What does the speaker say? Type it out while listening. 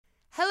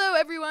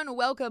everyone,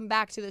 welcome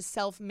back to the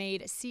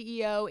Self-Made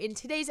CEO. In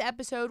today's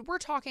episode, we're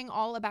talking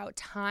all about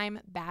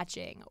time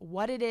batching,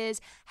 what it is,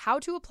 how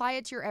to apply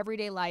it to your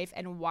everyday life,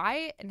 and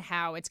why and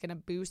how it's going to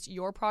boost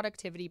your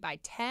productivity by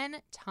 10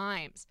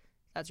 times.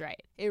 That's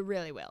right, it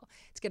really will.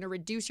 It's going to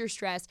reduce your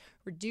stress,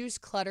 reduce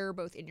clutter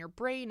both in your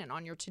brain and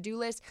on your to-do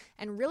list,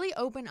 and really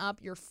open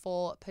up your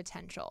full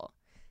potential.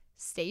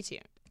 Stay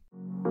tuned.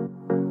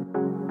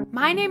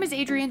 My name is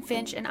Adrienne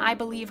Finch, and I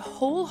believe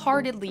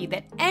wholeheartedly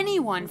that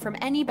anyone from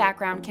any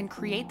background can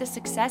create the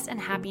success and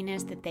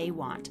happiness that they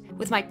want.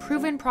 With my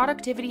proven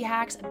productivity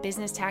hacks,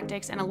 business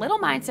tactics, and a little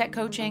mindset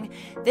coaching,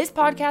 this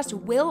podcast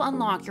will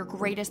unlock your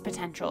greatest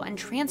potential and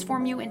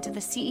transform you into the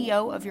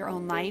CEO of your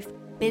own life,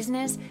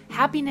 business,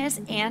 happiness,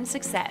 and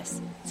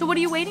success. So what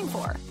are you waiting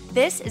for?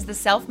 This is the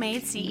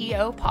Self-Made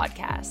CEO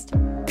podcast.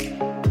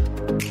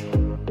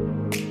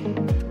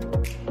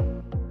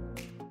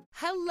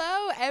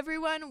 Hello,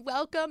 everyone.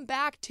 Welcome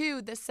back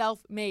to the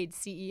Self-Made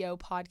CEO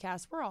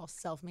podcast. We're all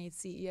self-made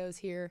CEOs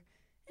here.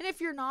 And if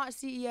you're not a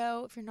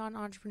CEO, if you're not an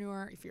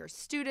entrepreneur, if you're a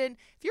student,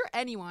 if you're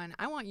anyone,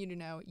 I want you to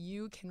know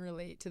you can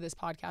relate to this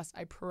podcast.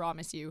 I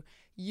promise you,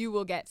 you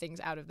will get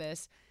things out of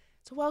this.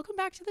 So welcome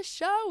back to the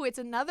show. It's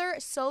another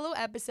solo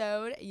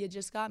episode. You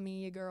just got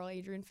me, your girl,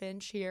 Adrienne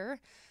Finch here.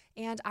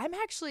 And I'm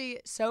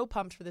actually so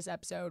pumped for this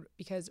episode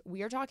because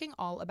we are talking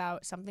all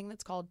about something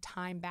that's called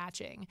time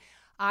batching.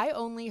 I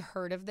only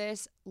heard of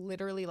this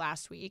literally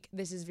last week.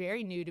 This is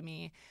very new to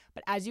me,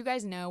 but as you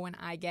guys know, when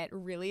I get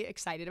really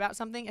excited about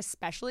something,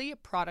 especially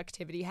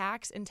productivity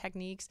hacks and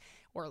techniques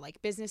or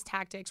like business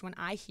tactics, when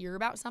I hear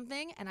about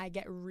something and I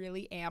get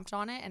really amped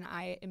on it and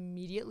I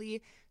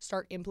immediately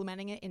start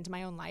implementing it into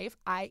my own life,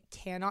 I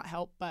cannot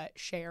help but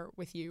share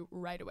with you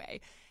right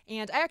away.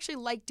 And I actually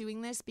like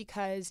doing this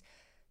because,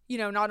 you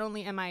know, not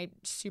only am I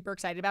super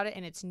excited about it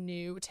and it's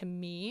new to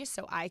me,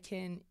 so I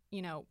can,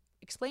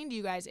 explain to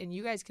you guys and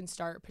you guys can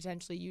start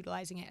potentially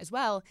utilizing it as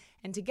well.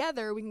 And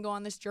together we can go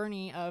on this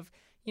journey of,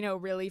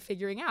 really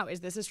figuring out,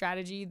 is this a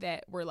strategy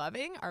that we're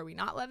loving? Are we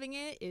not loving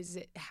it?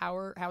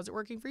 How's it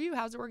working for you?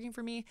 How's it working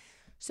for me?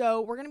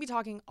 So we're going to be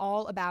talking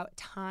all about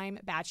time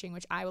batching,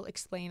 which I will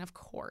explain, of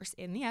course,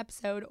 in the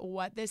episode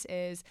what this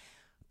is.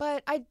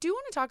 But I do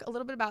want to talk a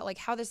little bit about like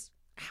how this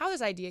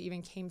idea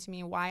even came to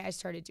me and why I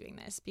started doing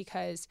this,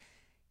 because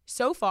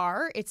so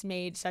far it's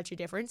made such a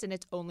difference and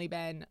it's only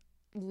been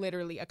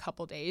literally a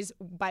couple days.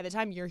 By the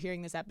time you're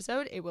hearing this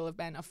episode, it will have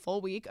been a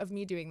full week of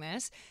me doing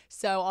this.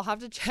 So I'll have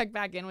to check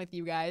back in with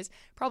you guys,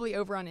 probably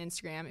over on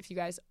Instagram if you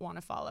guys want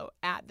to follow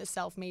at the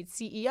Self-Made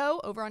CEO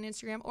over on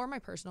Instagram, or my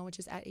personal, which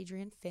is at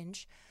Adrienne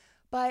Finch.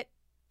 But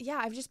yeah,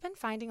 I've just been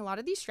finding a lot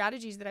of these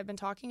strategies that I've been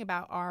talking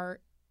about are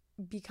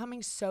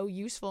becoming so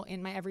useful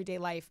in my everyday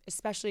life,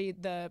 especially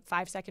the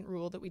 5-second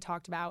rule that we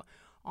talked about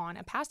on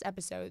a past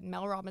episode,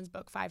 Mel Robbins'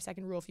 book,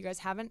 5-Second Rule. If you guys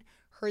haven't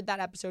heard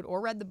that episode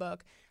or read the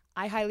book,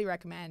 I highly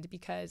recommend,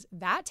 because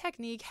that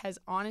technique has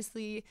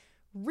honestly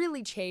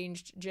really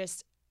changed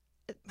just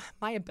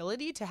my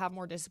ability to have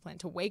more discipline,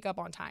 to wake up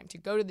on time, to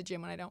go to the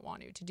gym when I don't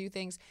want to do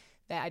things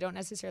that I don't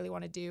necessarily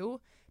want to do,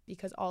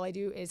 because all I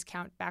do is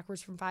count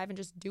backwards from 5 and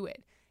just do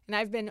it. And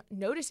I've been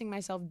noticing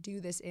myself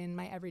do this in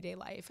my everyday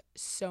life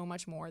so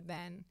much more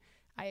than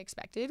I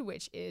expected,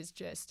 which is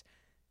just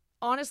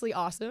honestly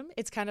awesome.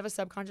 It's kind of a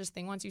subconscious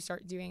thing once you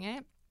start doing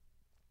it.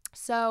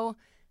 So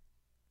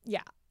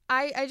yeah,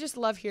 I just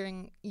love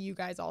hearing you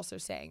guys also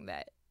saying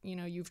that,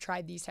 you've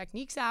tried these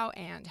techniques out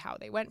and how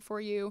they went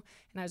for you.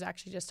 And I was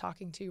actually just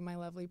talking to my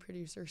lovely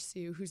producer,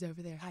 Sue, who's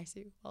over there. Hi,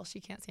 Sue. Well, she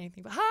can't say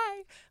anything, but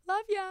hi,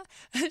 love ya.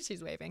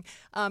 She's waving.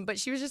 But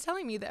she was just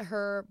telling me that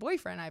her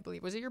boyfriend, I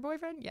believe, was it your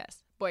boyfriend?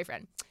 Yes,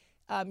 boyfriend.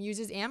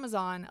 Uses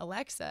Amazon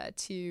Alexa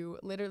to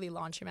literally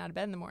launch him out of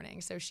bed in the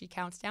morning. So she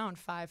counts down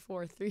 5,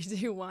 4, 3,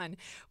 2, 1,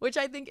 which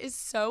I think is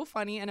so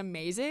funny and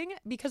amazing,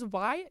 because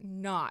why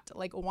not?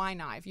 Like, why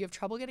not? If you have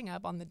trouble getting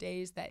up on the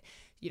days that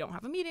you don't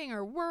have a meeting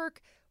or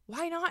work,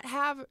 why not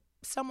have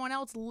someone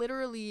else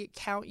literally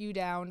count you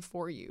down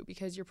for you,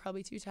 because you're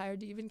probably too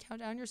tired to even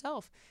count down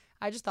yourself.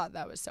 I just thought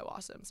that was so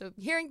awesome. So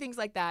hearing things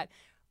like that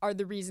are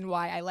the reason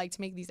why I like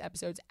to make these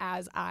episodes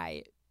as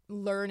I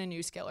learn a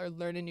new skill or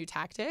learn a new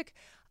tactic.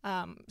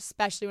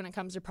 Especially when it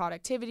comes to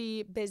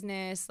productivity,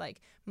 business,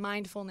 like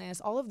mindfulness,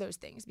 all of those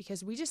things,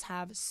 because we just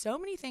have so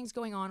many things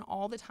going on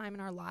all the time in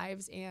our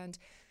lives, and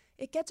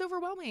it gets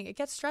overwhelming. It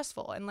gets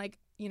stressful. And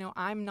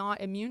I'm not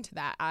immune to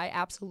that. I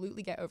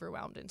absolutely get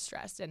overwhelmed and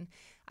stressed, and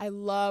I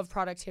love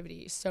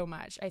productivity so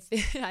much.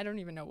 I don't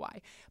even know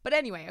why. But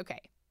anyway, okay,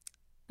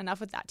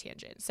 enough with that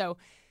tangent. So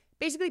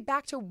basically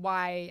back to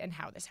why and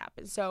how this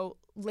happens. So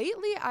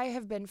lately I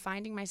have been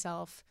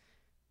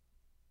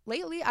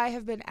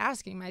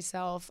asking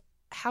myself,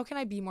 how can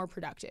I be more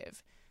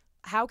productive?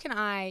 How can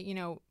I,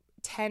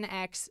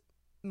 10x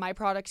my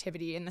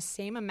productivity in the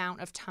same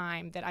amount of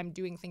time that I'm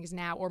doing things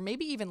now, or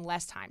maybe even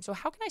less time? So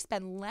how can I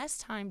spend less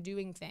time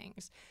doing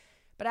things,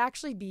 but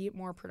actually be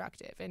more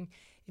productive? And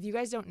if you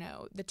guys don't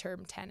know the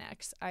term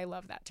 10x, I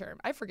love that term.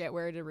 I forget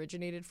where it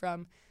originated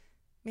from.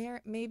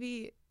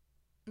 Maybe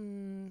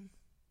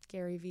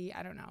Gary Vee?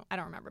 I don't know. I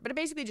don't remember. But it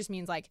basically just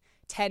means like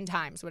 10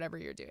 times whatever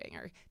you're doing,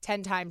 or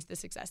 10 times the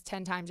success,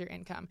 10 times your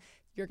income.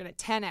 You're going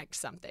to 10x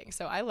something.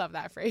 So I love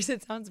that phrase.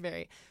 It sounds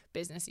very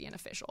businessy and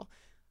official.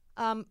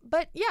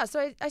 But yeah, so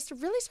I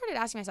really started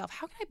asking myself,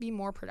 how can I be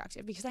more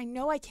productive? Because I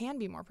know I can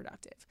be more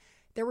productive.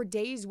 There were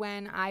days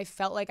when I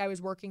felt like I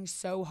was working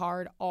so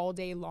hard all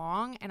day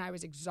long and I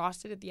was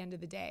exhausted at the end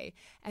of the day.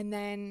 And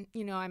then,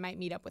 I might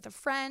meet up with a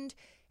friend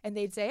and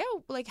they'd say,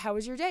 oh, like, how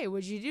was your day?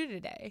 What'd you do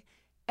today?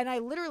 And I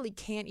literally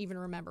can't even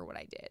remember what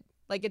I did.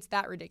 Like, it's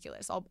that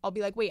ridiculous. I'll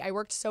be like, wait, I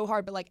worked so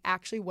hard, but like,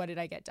 actually, what did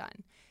I get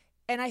done?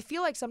 And I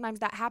feel like sometimes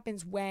that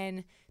happens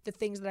when the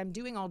things that I'm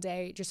doing all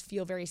day just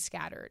feel very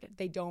scattered.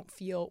 They don't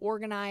feel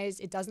organized.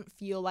 It doesn't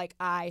feel like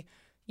I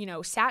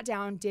sat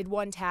down, did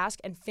one task,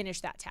 and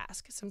finished that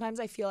task. Sometimes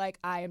I feel like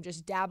I am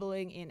just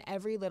dabbling in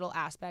every little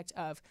aspect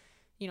of,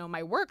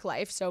 my work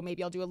life. So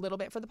maybe I'll do a little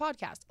bit for the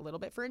podcast, a little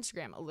bit for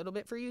Instagram, a little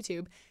bit for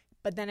YouTube.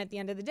 But then at the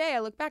end of the day, I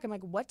look back, I'm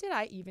like, what did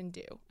I even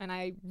do? And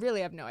I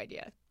really have no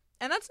idea.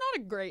 And that's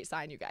not a great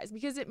sign, you guys,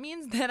 because it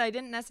means that I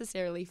didn't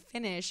necessarily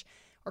finish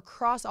or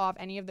cross off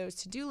any of those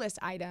to-do list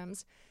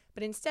items,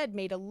 but instead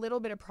made a little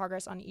bit of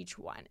progress on each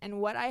one. And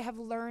what I have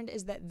learned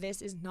is that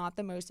this is not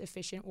the most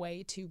efficient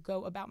way to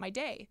go about my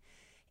day.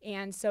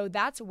 And so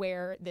that's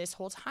where this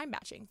whole time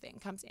batching thing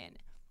comes in.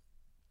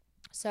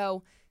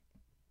 So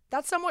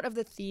that's somewhat of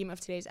the theme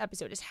of today's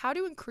episode, is how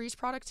to increase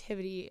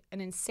productivity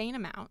an insane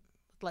amount.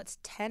 Let's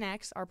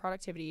 10x our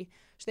productivity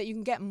so that you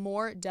can get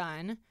more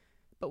done,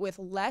 but with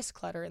less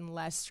clutter and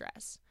less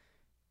stress.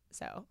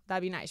 So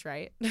that'd be nice,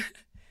 right?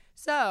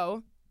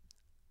 So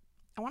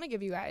I want to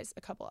give you guys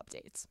a couple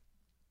updates.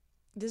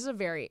 This is a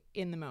very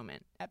in the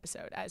moment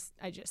episode, as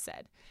I just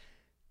said.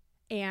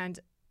 And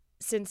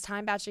since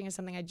time batching is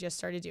something I just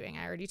started doing,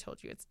 I already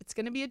told you it's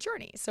going to be a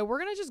journey. So we're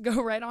going to just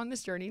go right on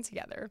this journey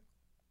together.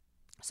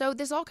 So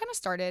this all kind of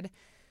started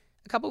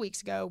a couple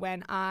weeks ago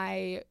when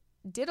I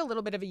did a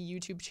little bit of a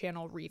YouTube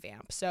channel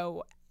revamp.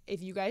 So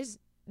if you guys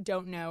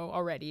don't know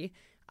already,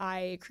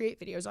 I create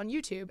videos on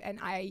YouTube, and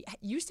I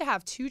used to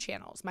have two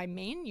channels. My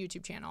main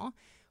YouTube channel,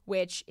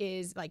 which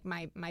is like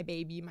my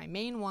baby, my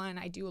main one.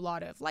 I do a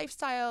lot of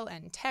lifestyle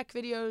and tech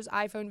videos,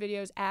 iPhone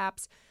videos,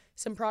 apps,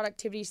 some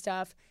productivity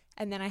stuff.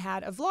 And then I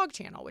had a vlog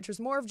channel, which was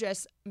more of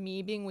just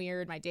me being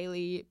weird, my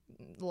daily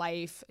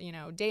life,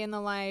 day in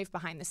the life,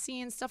 behind the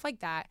scenes, stuff like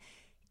that.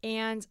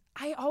 And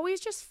I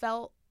always just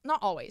felt, not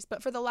always,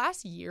 but for the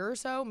last year or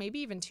so, maybe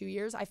even 2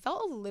 years, I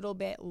felt a little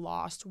bit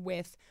lost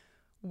with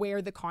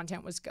where the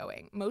content was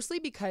going, mostly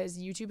because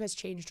YouTube has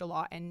changed a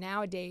lot. And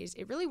nowadays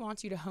it really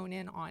wants you to hone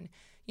in on,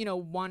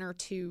 one or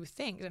two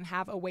things and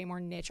have a way more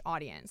niche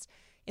audience.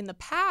 In the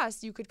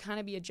past, you could kind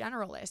of be a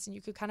generalist and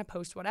you could kind of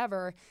post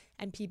whatever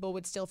and people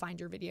would still find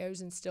your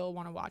videos and still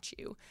want to watch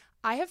you.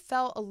 I have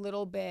felt a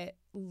little bit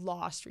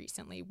lost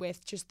recently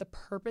with just the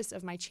purpose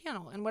of my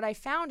channel. And what I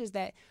found is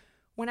that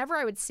whenever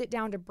I would sit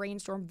down to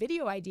brainstorm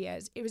video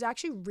ideas, it was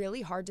actually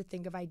really hard to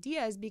think of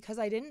ideas because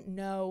I didn't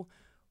know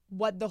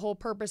what the whole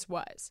purpose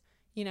was.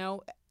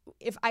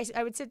 If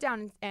I would sit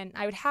down and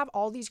I would have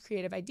all these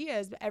creative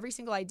ideas, but every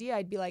single idea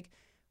I'd be like,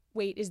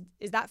 wait,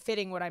 is that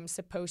fitting what I'm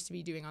supposed to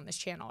be doing on this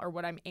channel or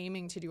what I'm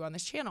aiming to do on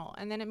this channel?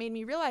 And then it made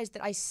me realize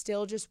that I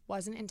still just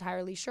wasn't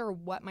entirely sure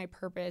what my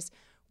purpose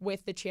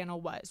with the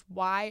channel was.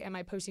 Why am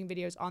I posting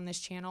videos on this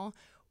channel?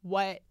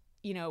 What,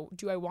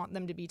 do I want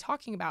them to be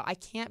talking about? I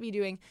can't be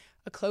doing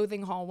a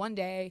clothing haul one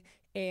day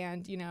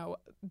and,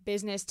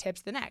 business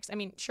tips the next. I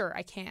mean, sure,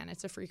 I can.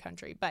 It's a free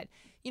country. But,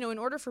 in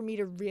order for me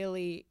to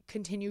really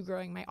continue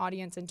growing my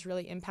audience and to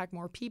really impact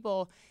more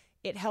people,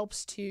 it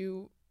helps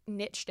to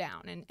niche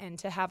down and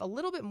to have a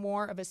little bit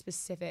more of a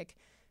specific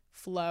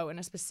flow and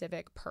a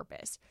specific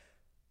purpose.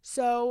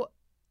 So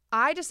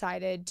I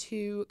decided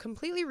to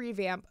completely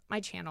revamp my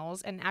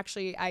channels. And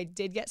actually, I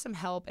did get some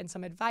help and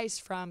some advice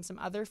from some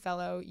other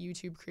fellow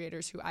YouTube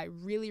creators who I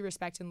really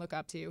respect and look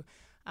up to.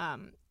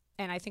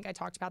 And I think I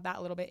talked about that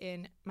a little bit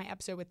in my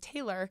episode with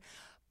Taylor.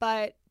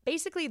 But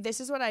basically, this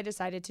is what I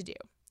decided to do.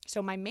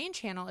 So my main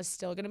channel is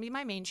still going to be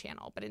my main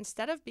channel, but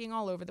instead of being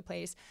all over the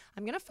place,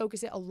 I'm going to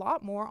focus it a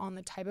lot more on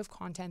the type of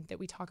content that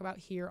we talk about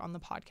here on the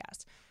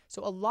podcast.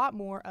 So a lot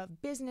more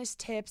of business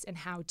tips and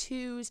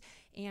how-tos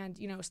and,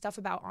 stuff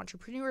about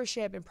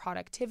entrepreneurship and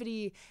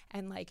productivity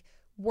and like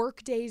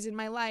work days in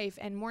my life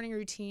and morning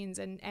routines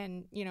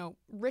and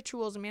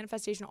rituals and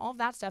manifestation, all of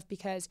that stuff,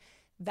 because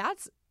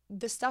that's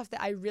the stuff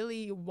that I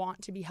really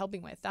want to be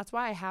helping with. That's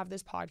why I have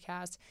this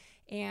podcast.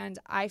 And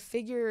I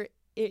figure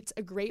it's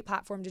a great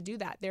platform to do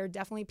that. There are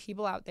definitely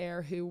people out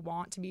there who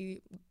want to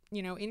be,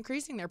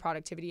 increasing their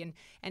productivity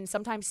and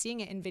sometimes seeing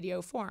it in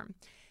video form.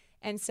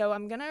 And so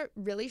I'm going to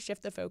really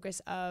shift the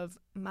focus of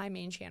my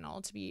main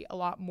channel to be a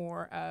lot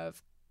more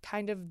of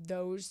kind of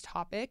those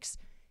topics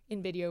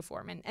in video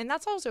form. And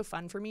that's also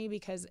fun for me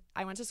because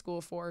I went to school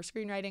for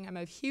screenwriting. I'm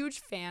a huge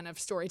fan of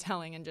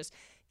storytelling and just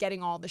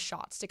getting all the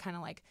shots to kind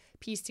of like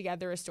piece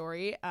together a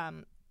story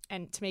and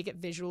to make it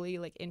visually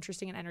like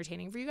interesting and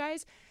entertaining for you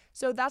guys.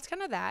 So that's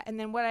kind of that. And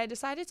then what I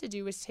decided to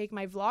do was take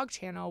my vlog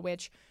channel,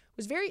 which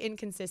was very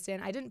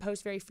inconsistent. I didn't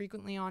post very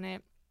frequently on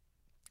it.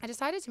 I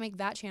decided to make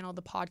that channel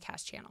the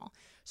podcast channel.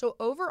 So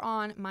over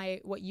on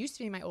what used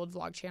to be my old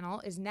vlog channel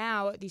is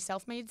now the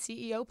Self-Made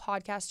CEO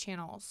podcast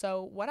channel.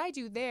 So what I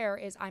do there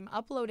is I'm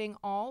uploading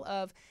all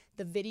of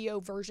the video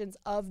versions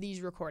of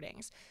these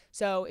recordings.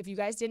 So if you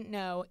guys didn't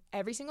know,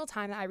 every single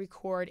time that I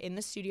record in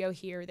the studio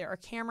here, there are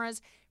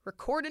cameras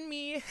recording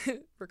me,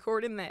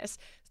 recording this.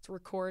 It's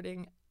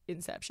recording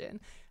inception.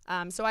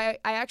 So I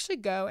actually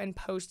go and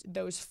post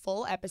those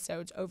full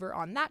episodes over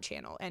on that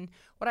channel. And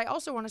what I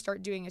also want to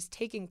start doing is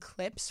taking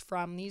clips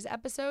from these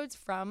episodes,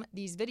 from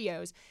these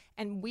videos,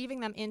 and weaving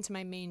them into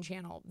my main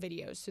channel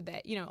videos so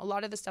that, a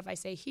lot of the stuff I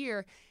say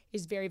here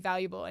is very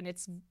valuable, and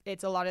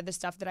it's a lot of the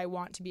stuff that I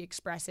want to be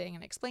expressing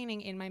and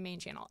explaining in my main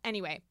channel.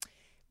 Anyway,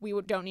 we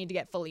don't need to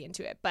get fully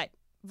into it, but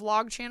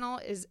vlog channel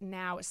is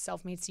now a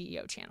Self-Made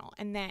CEO channel.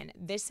 And then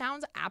this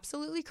sounds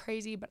absolutely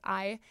crazy, but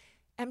I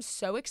am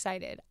so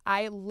excited.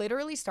 I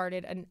literally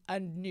started a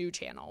new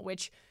channel,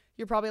 which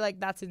you're probably like,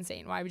 that's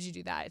insane. Why would you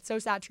do that? It's so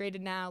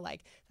saturated now.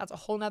 Like, that's a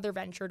whole nother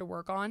venture to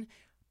work on.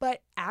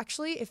 But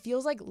actually, it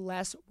feels like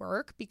less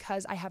work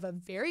because I have a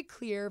very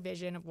clear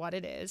vision of what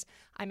it is.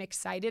 I'm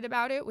excited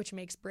about it, which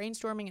makes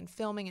brainstorming and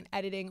filming and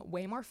editing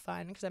way more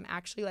fun because I'm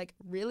actually like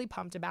really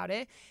pumped about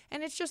it.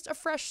 And it's just a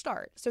fresh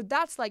start. So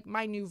that's like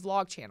my new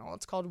vlog channel.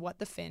 It's called What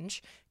the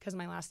Finch because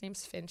my last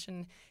name's Finch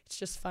and it's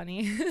just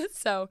funny.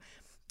 So,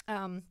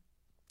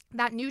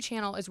 that new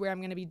channel is where I'm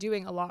going to be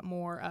doing a lot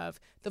more of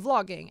the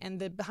vlogging and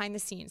the behind the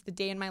scenes, the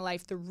day in my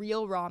life, the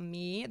real raw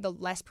me, the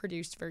less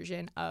produced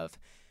version of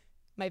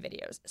my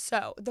videos.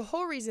 So the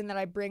whole reason that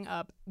I bring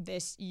up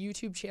this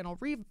YouTube channel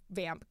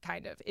revamp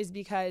kind of is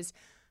because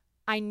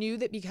I knew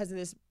that because of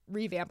this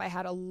revamp, I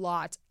had a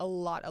lot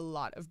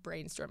of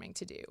brainstorming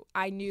to do.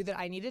 I knew that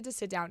I needed to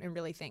sit down and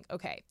really think,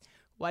 okay,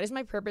 what is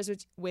my purpose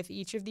with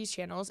each of these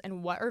channels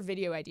and what are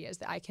video ideas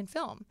that I can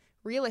film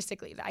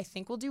realistically that I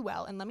think will do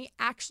well? And let me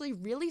actually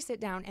really sit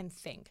down and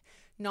think,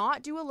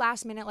 not do a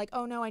last minute like,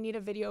 oh no, I need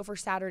a video for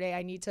Saturday.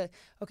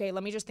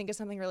 Let me just think of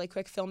something really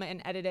quick, film it and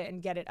edit it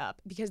and get it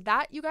up. Because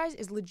that, you guys,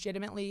 is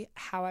legitimately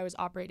how I was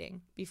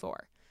operating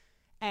before.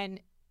 And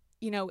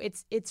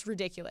it's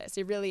ridiculous.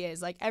 It really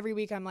is. Like every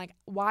week I'm like,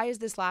 why is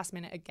this last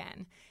minute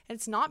again? And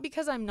it's not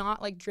because I'm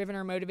not like driven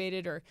or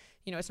motivated or,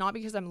 it's not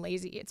because I'm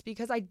lazy. It's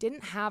because I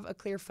didn't have a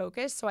clear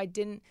focus. So I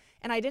didn't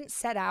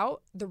set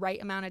out the right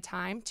amount of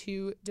time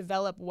to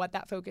develop what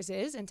that focus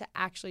is and to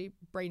actually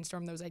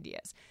brainstorm those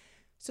ideas.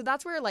 So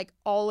that's where like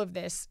all of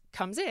this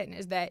comes in,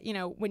 is that,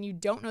 when you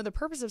don't know the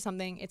purpose of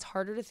something, it's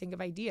harder to think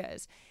of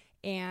ideas.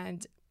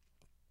 And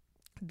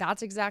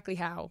that's exactly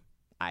how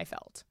I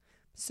felt.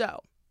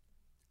 So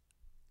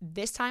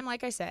this time,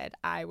 like I said,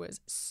 I was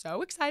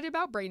so excited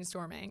about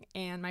brainstorming,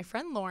 and my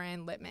friend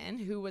Lauren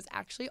Littman, who was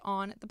actually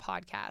on the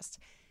podcast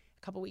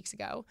a couple weeks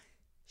ago,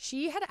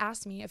 she had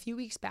asked me a few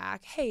weeks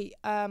back, hey,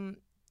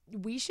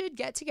 we should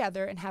get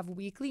together and have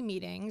weekly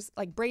meetings,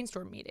 like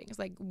brainstorm meetings.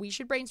 Like we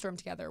should brainstorm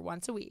together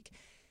once a week.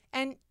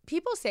 And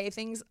people say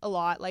things a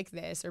lot like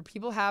this, or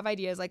people have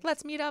ideas like,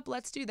 let's meet up,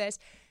 let's do this.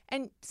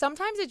 And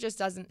sometimes it just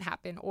doesn't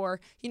happen.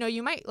 Or,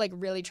 you might like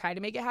really try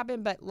to make it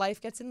happen, but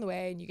life gets in the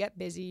way and you get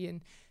busy.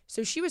 And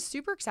so she was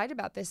super excited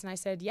about this. And I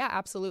said, yeah,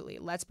 absolutely.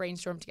 Let's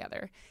brainstorm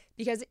together,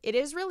 because it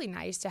is really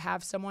nice to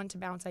have someone to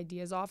bounce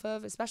ideas off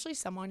of, especially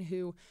someone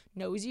who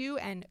knows you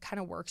and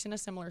kind of works in a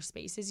similar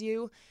space as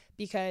you,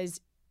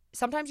 because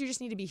sometimes you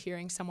just need to be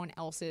hearing someone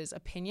else's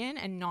opinion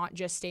and not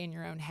just stay in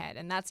your own head.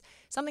 And that's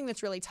something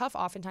that's really tough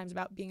oftentimes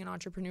about being an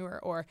entrepreneur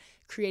or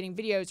creating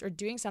videos or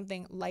doing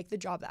something like the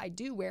job that I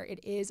do, where it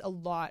is a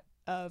lot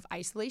of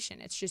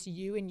isolation. It's just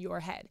you in your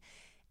head.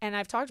 And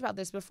I've talked about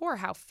this before,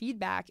 how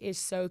feedback is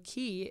so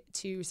key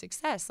to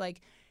success.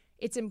 Like,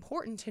 it's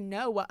important to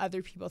know what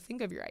other people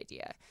think of your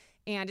idea.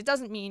 And it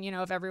doesn't mean,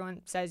 if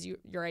everyone says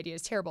your idea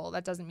is terrible,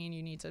 that doesn't mean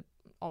you need to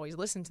always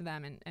listen to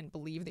them and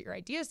believe that your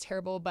idea is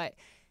terrible. But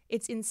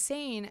it's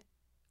insane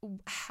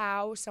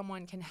how much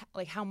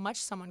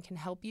someone can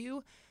help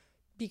you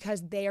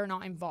because they are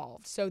not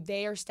involved. So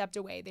they are stepped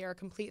away. They are a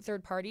complete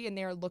third party, and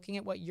they are looking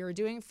at what you're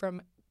doing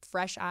from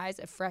fresh eyes,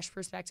 a fresh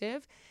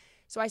perspective.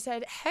 So I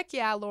said, heck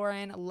yeah,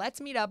 Lauren,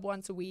 let's meet up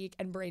once a week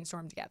and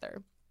brainstorm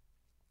together.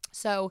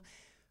 So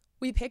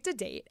we picked a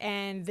date,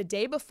 and the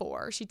day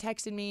before she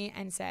texted me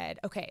and said,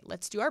 okay,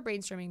 let's do our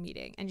brainstorming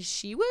meeting. And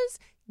she was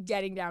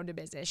getting down to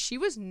business. She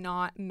was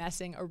not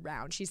messing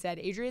around. She said,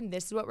 Adrienne,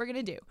 this is what we're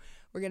going to do.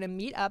 We're going to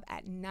meet up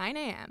at 9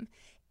 a.m.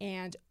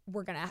 and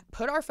we're going to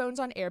put our phones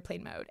on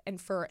airplane mode.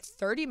 And for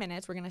 30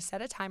 minutes, we're going to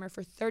set a timer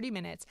for 30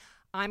 minutes.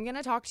 I'm going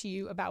to talk to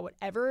you about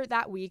whatever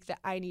that week that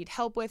I need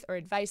help with or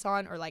advice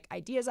on, or like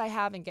ideas I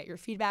have, and get your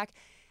feedback.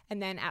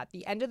 And then at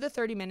the end of the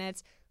 30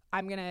 minutes,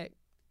 I'm going to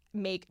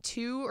make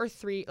 2 or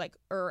 3,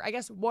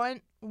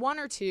 one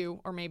or 2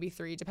 or maybe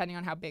 3, depending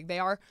on how big they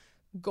are,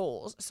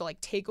 goals. So like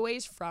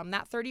takeaways from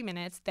that 30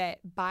 minutes that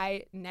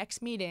by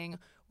next meeting,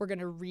 we're going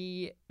to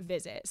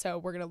revisit. So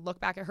we're going to look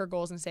back at her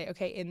goals and say,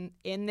 okay,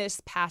 in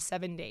this past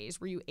 7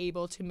 days, were you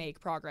able to make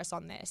progress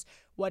on this?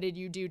 What did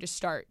you do to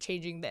start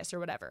changing this or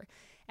whatever?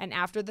 And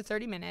after the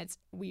 30 minutes,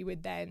 we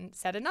would then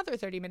set another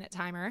 30-minute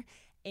timer,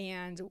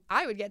 and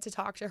I would get to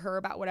talk to her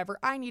about whatever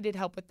I needed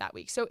help with that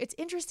week. So it's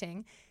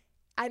interesting.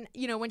 And,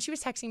 you know, when she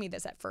was texting me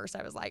this at first,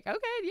 I was like, okay,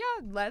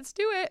 yeah, let's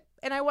do it.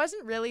 And I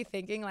wasn't really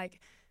thinking, like,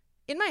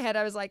 in my head,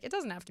 I was like, it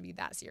doesn't have to be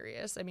that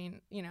serious. I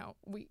mean, you know,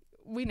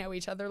 we know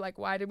each other. Like,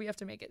 why did we have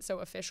to make it so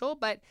official?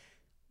 But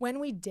when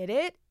we did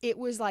it, it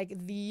was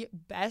like the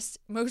best,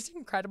 most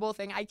incredible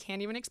thing. I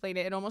can't even explain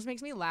it. It almost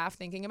makes me laugh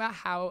thinking about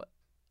how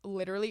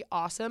literally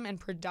awesome and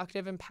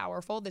productive and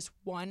powerful this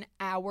 1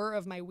 hour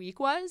of my week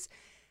was.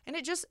 And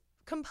it just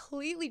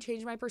completely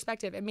changed my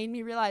perspective. It made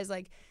me realize,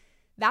 like,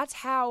 that's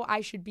how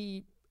I should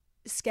be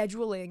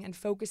scheduling and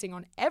focusing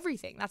on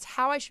everything. That's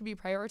how I should be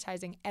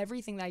prioritizing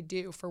everything that I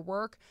do for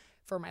work,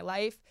 for my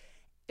life.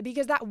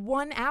 Because that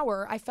 1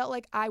 hour, I felt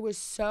like I was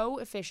so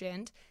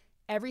efficient.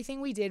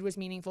 Everything we did was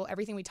meaningful.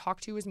 Everything we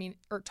talked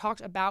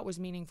about was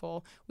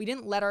meaningful. We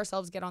didn't let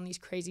ourselves get on these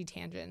crazy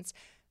tangents.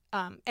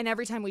 And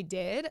every time we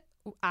did,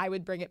 I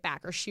would bring it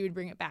back or she would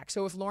bring it back.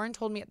 So if Lauren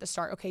told me at the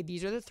start, okay,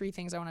 these are the 3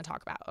 things I want to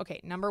talk about. Okay,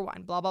 number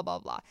 1, blah, blah, blah,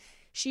 blah.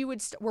 She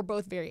would, we're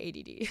both very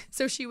ADD.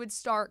 So she would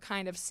start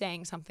kind of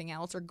saying something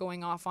else or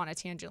going off on a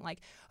tangent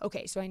like,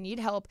 okay, so I need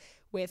help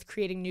with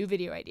creating new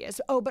video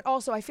ideas. Oh, but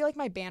also I feel like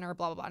my banner,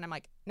 blah, blah, blah. And I'm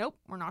like, nope,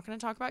 we're not going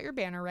to talk about your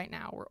banner right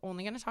now. We're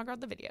only going to talk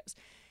about the videos.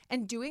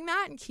 And doing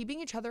that and keeping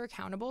each other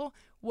accountable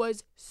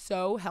was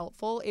so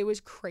helpful. It was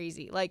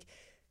crazy. Like,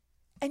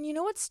 and you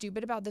know what's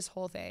stupid about this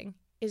whole thing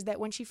is that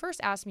when she first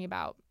asked me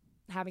about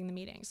having the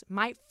meetings,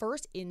 my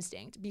first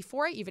instinct,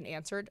 before I even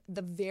answered,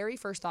 the very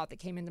first thought that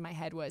came into my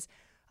head was,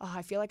 oh,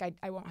 I feel like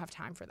I won't have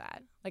time for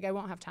that. Like, I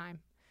won't have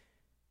time.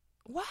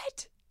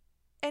 What?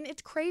 And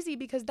it's crazy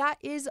because that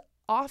is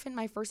often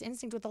my first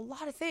instinct with a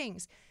lot of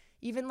things.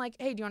 Even like,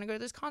 hey, do you want to go to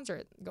this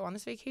concert? Go on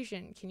this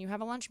vacation? Can you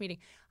have a lunch meeting?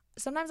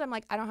 Sometimes I'm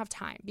like, I don't have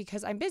time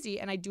because I'm busy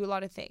and I do a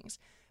lot of things.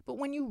 But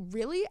when you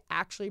really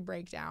actually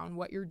break down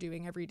what you're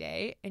doing every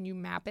day and you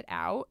map it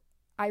out,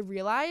 I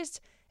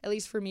realized, at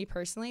least for me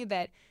personally,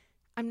 that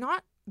I'm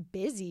not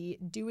busy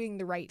doing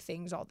the right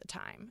things all the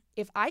time.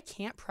 If I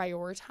can't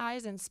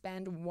prioritize and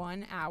spend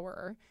 1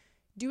 hour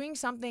doing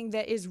something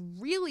that is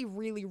really,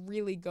 really,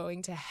 really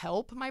going to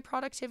help my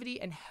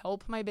productivity and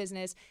help my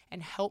business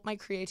and help my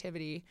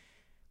creativity,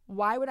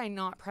 why would I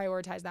not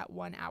prioritize that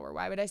 1 hour?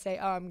 Why would I say,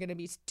 oh, I'm going to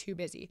be too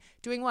busy?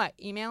 Doing what?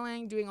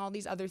 Emailing, doing all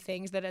these other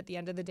things that at the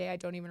end of the day, I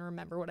don't even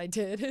remember what I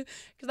did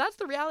because that's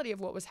the reality of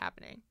what was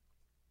happening.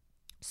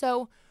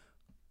 So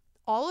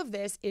all of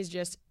this is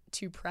just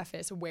to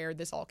preface where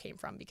this all came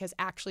from, because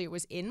actually it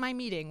was in my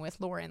meeting with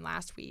Lauren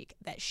last week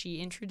that she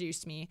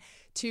introduced me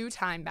to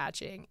time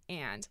batching,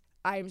 and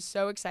I'm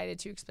so excited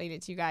to explain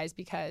it to you guys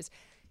because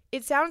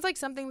it sounds like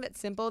something that's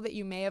simple that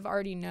you may have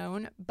already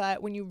known,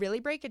 but when you really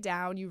break it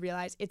down, you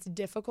realize it's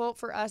difficult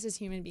for us as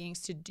human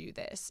beings to do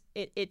this.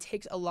 It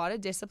takes a lot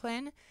of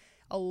discipline,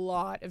 and a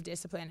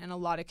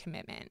lot of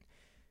commitment.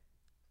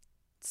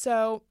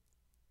 So,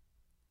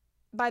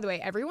 by the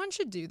way, everyone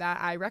should do that.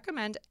 I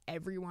recommend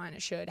everyone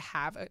should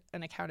have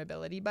an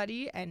accountability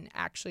buddy, and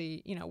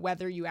actually, you know,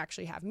 whether you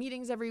actually have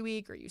meetings every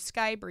week or you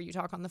Skype or you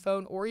talk on the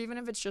phone, or even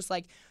if it's just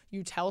like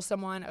you tell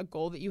someone a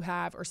goal that you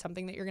have or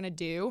something that you're going to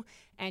do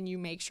and you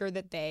make sure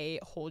that they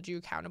hold you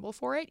accountable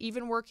for it.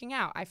 Even working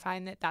out, I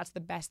find that that's the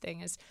best thing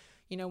is,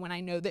 you know, when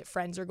I know that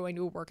friends are going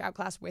to a workout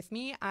class with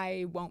me,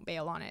 I won't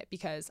bail on it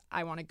because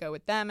I want to go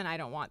with them and I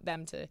don't want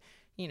them to,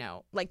 you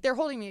know, like they're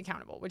holding me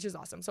accountable, which is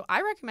awesome. So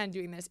I recommend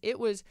doing this. It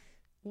was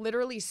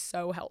literally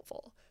so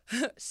helpful.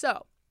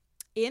 So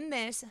in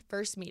this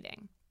first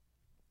meeting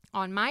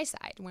on my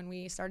side, when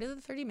we started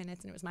the 30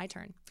 minutes and it was my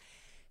turn,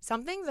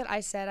 something that I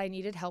said I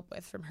needed help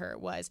with from her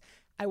was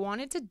I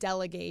wanted to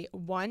delegate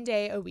 1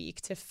 day a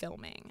week to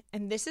filming.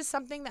 And this is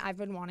something that I've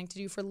been wanting to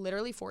do for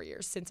literally 4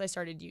 years since I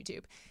started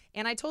YouTube.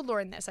 And I told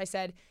Lauren this. I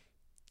said,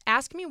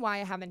 ask me why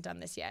I haven't done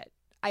this yet.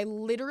 I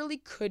literally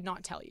could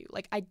not tell you.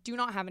 Like, I do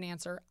not have an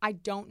answer. I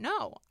don't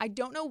know. I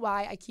don't know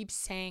why I keep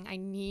saying I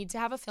need to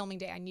have a filming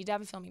day. I need to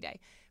have a filming day.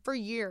 For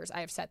years, I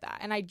have said that,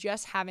 and I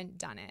just haven't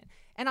done it.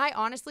 And I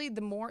honestly,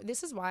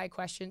 this is why I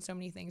question so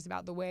many things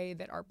about the way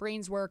that our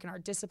brains work and our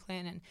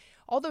discipline and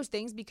all those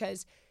things,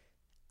 because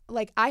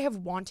like I have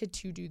wanted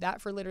to do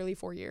that for literally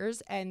 4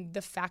 years, and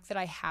the fact that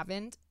I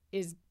haven't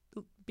is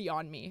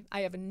beyond me.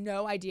 I have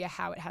no idea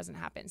how it hasn't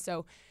happened.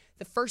 So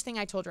the first thing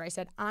I told her, I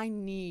said, I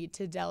need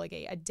to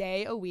delegate a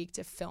day a week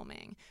to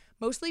filming,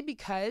 mostly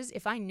because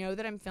if I know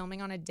that I'm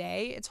filming on a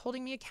day, it's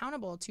holding me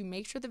accountable to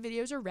make sure the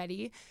videos are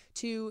ready,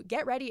 to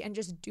get ready and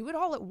just do it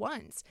all at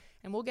once.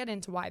 And we'll get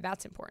into why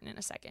that's important in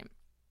a second.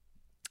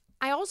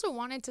 I also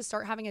wanted to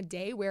start having a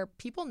day where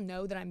people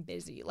know that I'm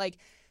busy. Like,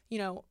 you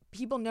know,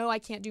 people know I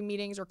can't do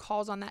meetings or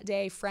calls on that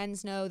day.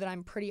 Friends know that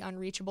I'm pretty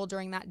unreachable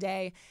during that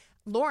day.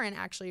 Lauren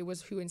actually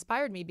was who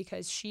inspired me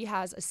because she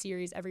has a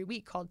series every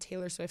week called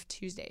Taylor Swift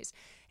Tuesdays.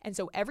 And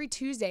so every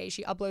Tuesday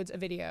she uploads a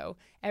video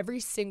every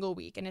single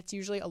week. And it's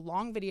usually a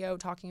long video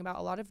talking about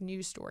a lot of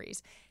news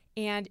stories.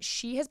 And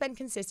she has been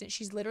consistent.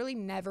 She's literally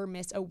never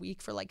missed a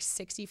week for like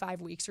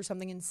 65 weeks or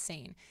something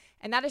insane.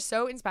 And that is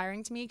so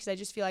inspiring to me because I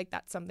just feel like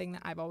that's something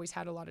that I've always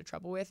had a lot of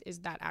trouble with, is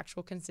that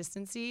actual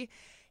consistency.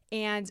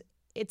 And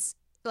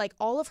like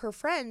all of her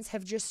friends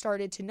have just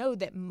started to know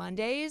that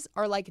Mondays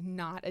are like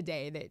not a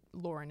day that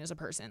Lauren is a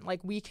person. Like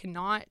we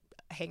cannot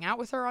hang out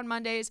with her on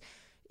Mondays.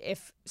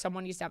 If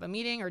someone needs to have a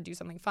meeting or do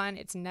something fun,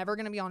 it's never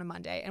going to be on a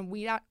Monday. And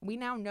we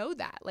now know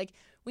that. Like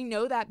we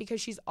know that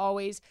because she's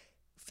always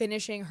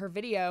finishing her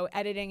video,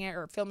 editing it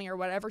or filming or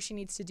whatever she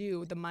needs to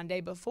do the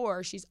Monday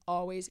before. She's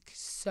always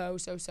so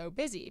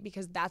busy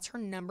because that's her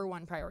number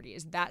one priority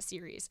is that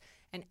series.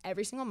 And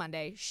every single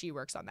Monday she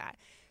works on that.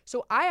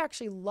 So I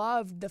actually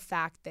loved the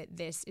fact that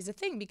this is a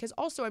thing because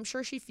also I'm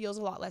sure she feels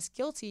a lot less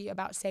guilty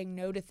about saying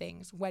no to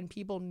things when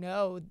people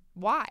know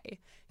why.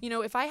 You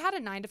know, if I had a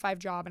 9-to-5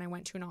 job and I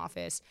went to an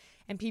office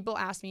and people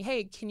asked me,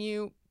 hey, can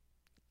you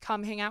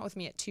come hang out with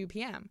me at 2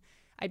 p.m.?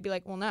 I'd be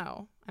like, well,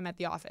 no, I'm at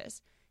the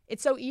office.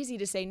 It's so easy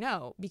to say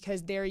no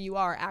because there you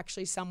are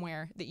actually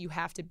somewhere that you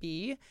have to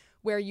be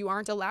where you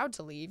aren't allowed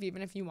to leave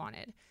even if you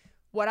wanted.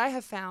 What I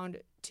have found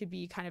to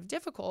be kind of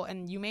difficult,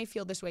 and you may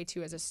feel this way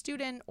too as a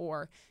student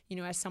or, you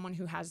know, as someone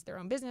who has their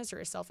own business or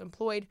is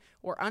self-employed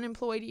or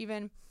unemployed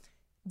even,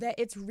 that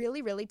it's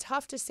really, really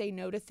tough to say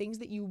no to things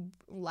that you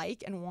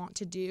like and want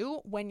to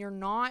do when you're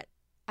not,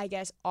 I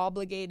guess,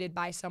 obligated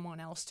by someone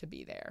else to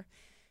be there.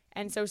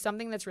 And so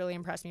something that's really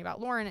impressed me about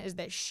Lauren is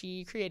that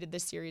she created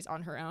this series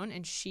on her own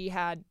and she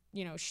had,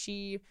 you know,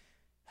 she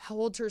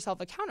holds herself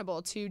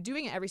accountable to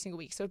doing it every single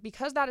week. So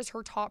because that is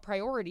her top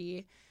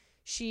priority,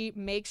 she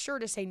makes sure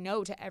to say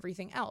no to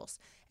everything else.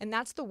 And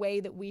that's the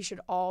way that we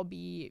should all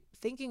be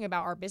thinking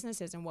about our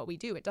businesses and what we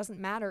do. It doesn't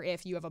matter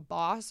if you have a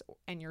boss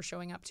and you're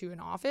showing up to an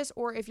office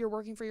or if you're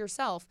working for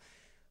yourself.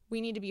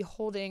 We need to be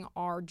holding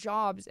our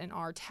jobs and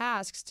our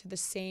tasks to the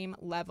same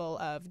level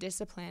of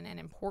discipline and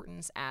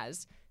importance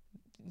as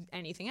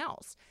anything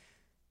else.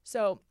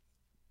 So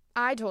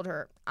I told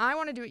her, I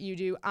want to do what you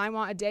do. I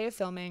want a day of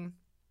filming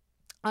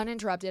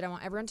uninterrupted. I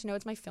want everyone to know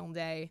it's my film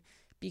day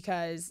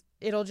because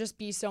it'll just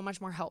be so much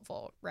more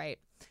helpful, right?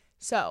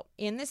 So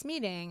in this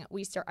meeting,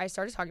 I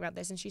started talking about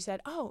this and she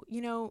said, oh,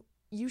 you know,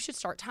 you should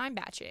start time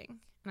batching.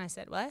 And I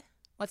said, what?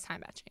 What's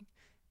time batching?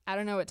 I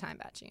don't know what time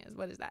batching is.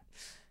 What is that?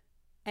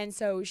 And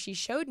so she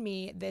showed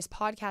me this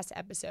podcast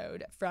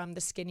episode from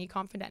The Skinny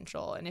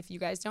Confidential. And if you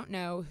guys don't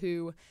know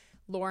who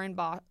Lauren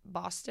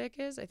Bosstick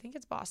is, I think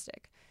it's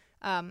Bosstick.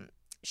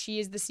 She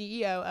is the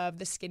CEO of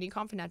The Skinny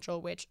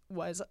Confidential, which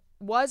was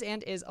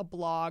and is a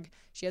blog.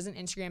 She has an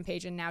Instagram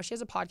page, and now she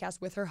has a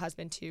podcast with her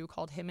husband too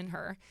called Him and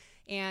Her.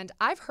 And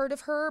I've heard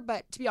of her,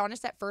 but to be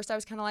honest, at first I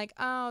was kind of like,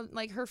 oh,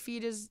 like her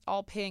feed is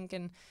all pink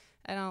and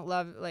I don't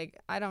love, like,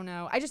 I don't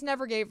know. I just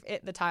never gave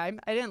it the time.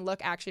 I didn't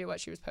look actually at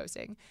what she was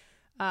posting,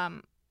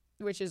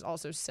 which is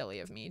also silly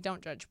of me.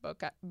 Don't judge a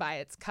book by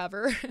its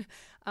cover.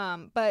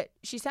 But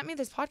she sent me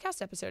this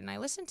podcast episode and I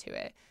listened to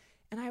it.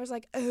 And I was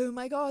like, oh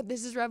my God,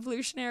 this is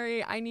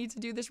revolutionary. I need to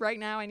do this right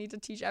now. I need to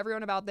teach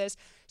everyone about this.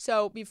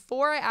 So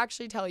before I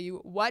actually tell you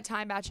what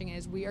time batching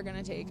is, we are going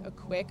to take a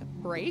quick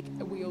break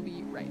and we will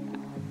be right back.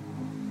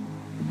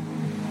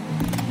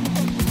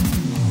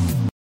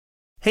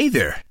 Hey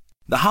there.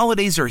 The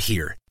holidays are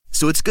here,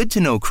 so it's good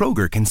to know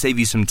Kroger can save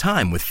you some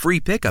time with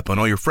free pickup on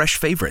all your fresh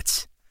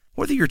favorites.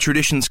 Whether your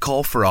traditions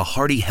call for a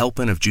hearty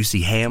helping of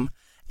juicy ham,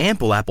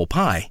 ample apple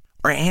pie,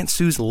 or Aunt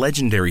Sue's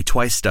legendary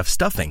twice-stuffed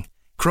stuffing,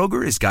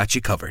 Kroger has got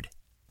you covered.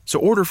 So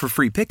order for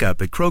free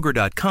pickup at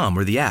Kroger.com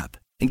or the app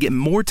and get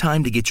more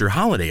time to get your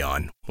holiday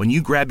on when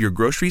you grab your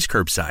groceries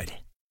curbside.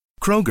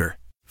 Kroger,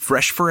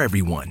 fresh for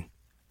everyone.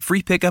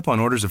 Free pickup on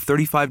orders of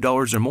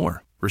 $35 or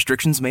more.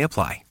 Restrictions may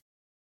apply.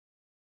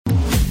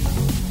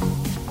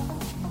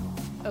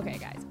 Okay,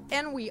 guys,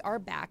 and we are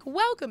back.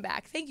 Welcome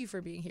back. Thank you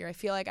for being here. I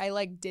feel like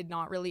I did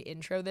not really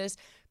intro this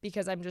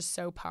because I'm just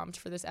so pumped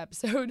for this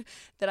episode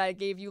that I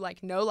gave you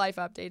no life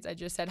updates. I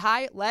just said,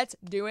 hi, let's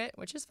do it,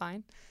 which is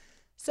fine.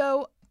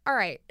 So, all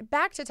right,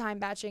 back to time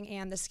batching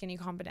and The Skinny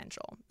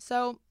Confidential.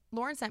 So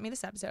Lauren sent me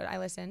this episode. I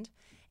listened,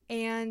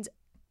 and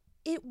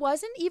it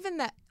wasn't even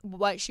that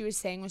what she was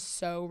saying was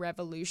so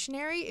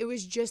revolutionary. It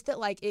was just that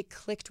it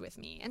clicked with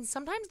me. And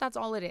sometimes that's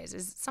all it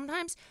is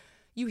sometimes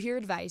you hear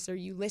advice or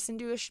you listen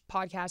to a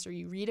podcast or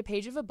you read a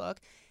page of a book,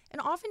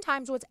 and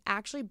oftentimes what's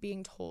actually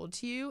being told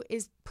to you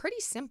is pretty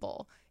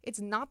simple.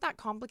 It's not that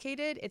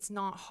complicated. It's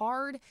not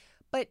hard,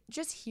 but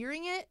just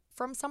hearing it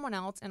from someone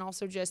else and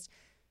also just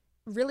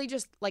really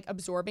just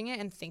absorbing it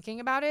and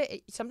thinking about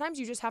it, sometimes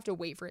you just have to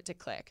wait for it to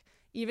click.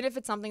 Even if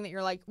it's something that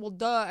you're like, well,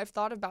 duh, I've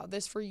thought about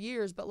this for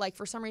years, but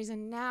for some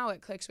reason now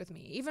it clicks with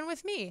me. Even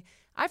with me,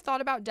 I've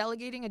thought about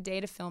delegating a day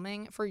to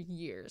filming for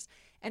years.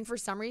 And for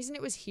some reason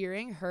it was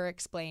hearing her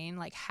explain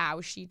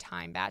how she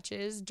time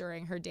batches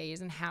during her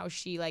days and how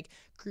she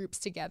groups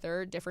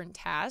together different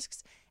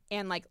tasks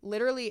and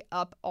literally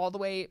up all the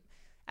way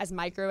as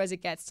micro as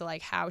it gets to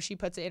how she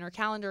puts it in her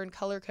calendar and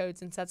color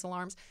codes and sets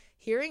alarms.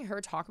 Hearing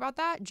her talk about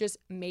that just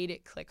made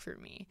it click for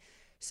me.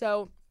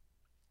 So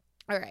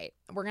all right,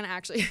 we're going to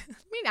let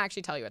me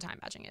actually tell you what time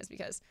batching is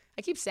because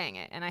I keep saying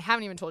it and I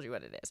haven't even told you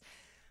what it is.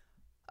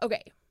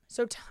 Okay,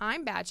 so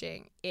time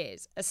batching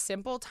is a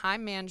simple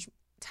time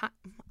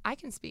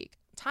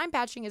time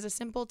batching is a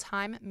simple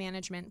time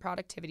management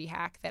productivity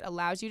hack that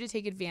allows you to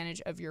take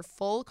advantage of your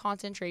full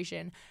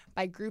concentration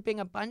by grouping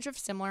a bunch of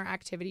similar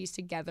activities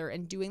together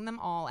and doing them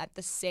all at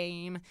the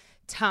same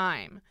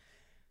time.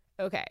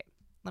 Okay,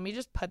 let me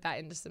just put that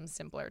into some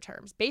simpler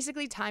terms.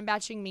 Basically, time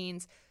batching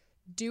means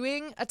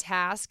doing a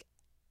task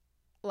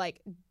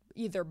like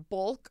either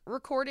bulk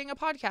recording a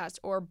podcast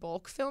or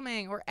bulk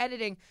filming or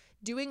editing,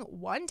 doing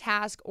one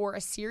task or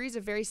a series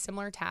of very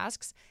similar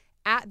tasks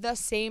at the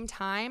same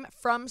time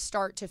from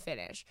start to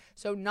finish.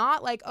 So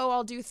not like, oh,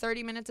 I'll do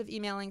 30 minutes of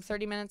emailing,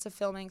 30 minutes of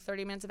filming,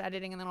 30 minutes of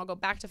editing, and then I'll go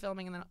back to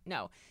filming. And then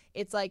no,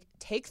 it's like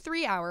take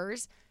 3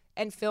 hours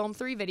and film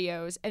 3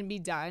 videos and be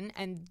done,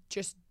 and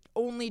just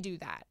only do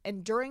that.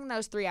 And during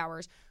those 3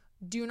 hours,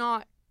 do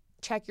not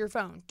check your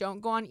phone. Don't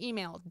go on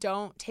email.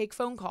 Don't take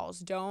phone calls.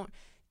 Don't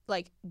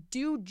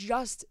do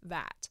just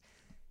that.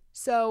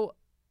 So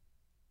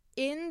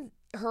in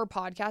her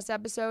podcast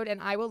episode, and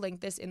I will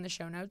link this in the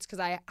show notes because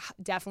I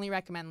definitely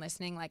recommend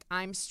listening. Like,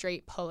 I'm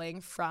straight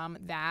pulling from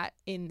that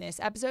in this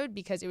episode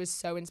because it was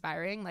so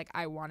inspiring. Like,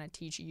 I want to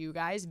teach you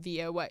guys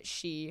via what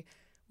she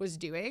was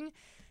doing.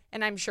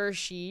 And I'm sure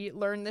she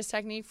learned this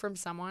technique from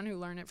someone who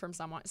learned it from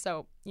someone.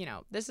 So,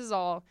 this is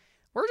all,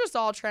 we're just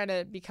all trying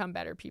to become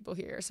better people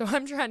here. So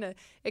I'm trying to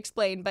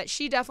explain, but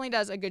she definitely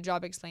does a good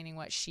job explaining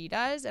what she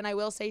does. And I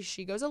will say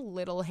she goes a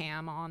little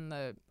ham on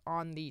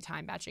the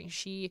time batching.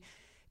 She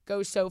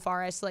goes so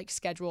far as to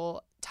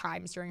schedule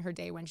times during her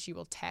day when she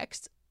will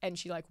text, and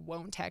she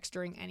won't text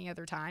during any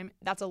other time.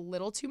 That's a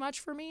little too much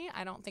for me.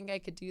 I don't think I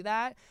could do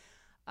that.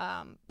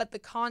 But the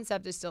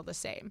concept is still the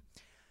same.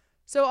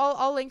 So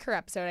I'll link her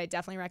episode. I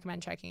definitely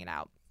recommend checking it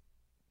out.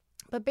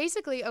 But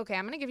basically, okay,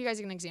 I'm going to give you guys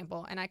an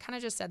example, and I kind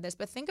of just said this,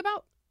 but think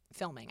about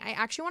filming. I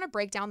actually want to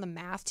break down the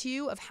math to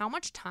you of how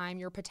much time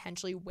you're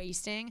potentially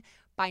wasting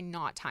by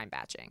not time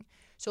batching.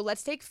 So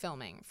let's take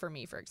filming for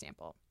me, for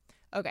example.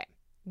 Okay,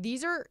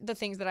 these are the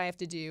things that I have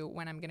to do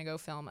when I'm going to go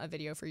film a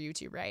video for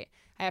YouTube, right?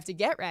 I have to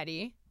get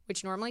ready,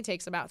 which normally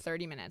takes about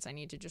 30 minutes. I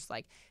need to just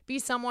be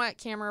somewhat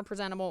camera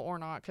presentable or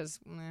not, because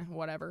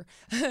whatever.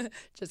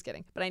 Just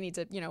kidding. But I need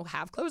to,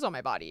 have clothes on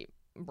my body,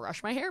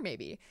 brush my hair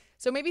maybe.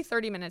 So maybe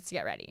 30 minutes to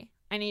get ready.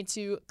 I need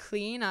to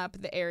clean up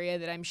the area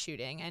that I'm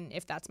shooting. And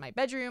if that's my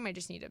bedroom, I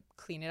just need to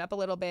clean it up a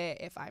little bit.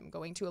 If I'm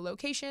going to a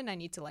location, I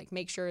need to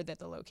make sure that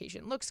the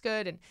location looks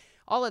good and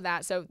all of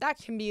that. So that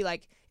can be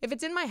if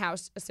it's in my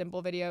house, a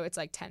simple video, it's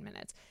 10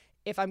 minutes.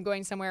 If I'm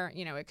going somewhere,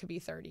 it could be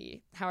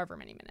 30, however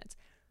many minutes.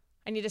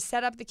 I need to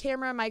set up the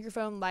camera,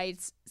 microphone,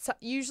 lights. So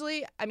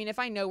usually, if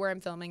I know where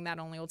I'm filming, that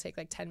only will take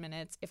 10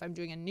 minutes. If I'm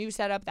doing a new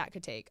setup, that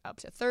could take up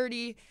to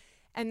 30.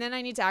 And then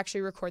I need to actually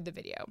record the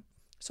video.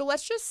 So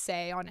let's just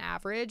say on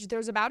average,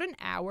 there's about an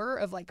hour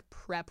of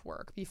prep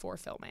work before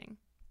filming.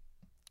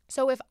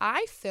 So if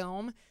I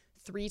film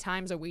 3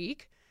 times a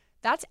week,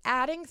 that's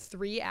adding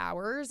 3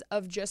 hours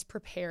of just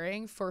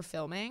preparing for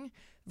filming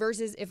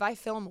versus if I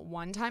film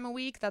 1 time a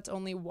week, that's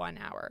only 1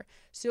 hour.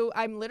 So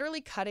I'm literally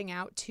cutting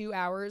out 2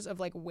 hours of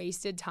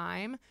wasted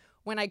time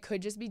when I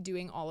could just be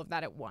doing all of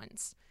that at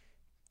once.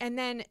 And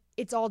then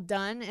it's all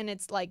done, and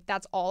it's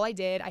that's all I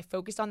did. I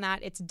focused on that.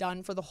 It's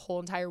done for the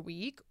whole entire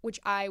week, which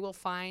I will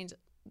find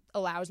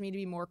allows me to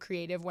be more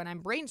creative when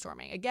I'm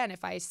brainstorming. Again,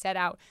 if I set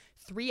out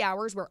 3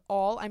 hours where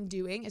all I'm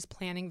doing is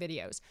planning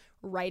videos,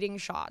 writing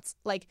shots,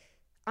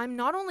 I'm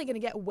not only going to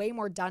get way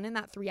more done in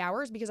that 3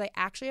 hours because I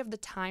actually have the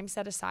time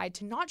set aside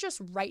to not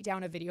just write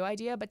down a video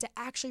idea, but to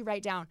actually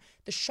write down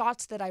the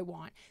shots that I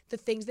want, the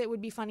things that would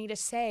be funny to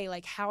say,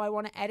 how I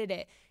want to edit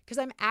it. Because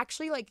I'm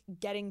actually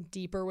getting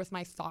deeper with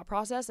my thought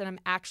process, and I'm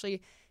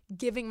actually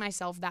giving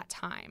myself that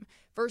time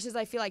versus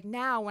I feel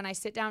now when I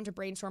sit down to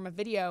brainstorm a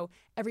video,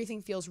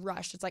 everything feels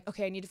rushed. It's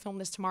okay, I need to film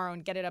this tomorrow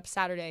and get it up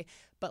Saturday.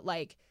 But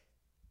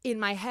in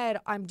my head,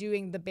 I'm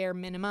doing the bare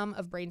minimum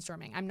of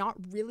brainstorming. I'm not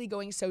really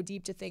going so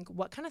deep to think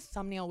what kind of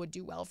thumbnail would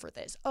do well for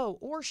this. Oh,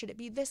 or should it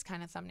be this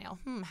kind of thumbnail?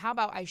 How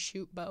about I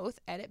shoot both,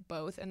 edit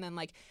both, and then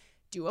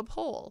do a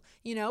poll?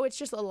 It's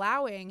just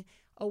allowing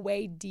a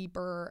way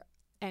deeper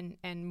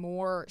and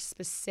more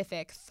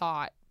specific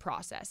thought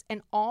process.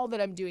 And all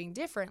that I'm doing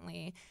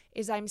differently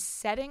is I'm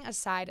setting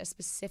aside a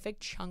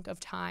specific chunk of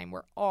time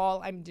where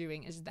all I'm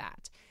doing is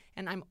that.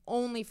 And I'm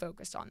only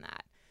focused on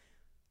that.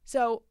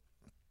 So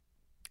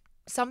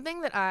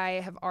something that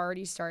I have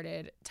already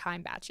started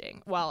time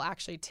batching, well,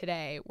 actually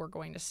today we're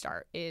going to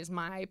start, is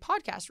my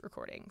podcast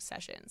recording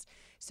sessions.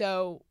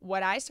 So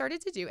what I started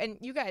to do, and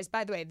you guys,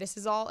 by the way, this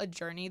is all a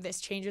journey. This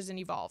changes and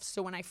evolves.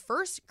 So when I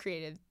first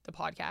created the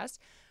podcast,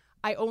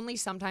 I only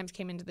sometimes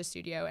came into the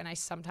studio and I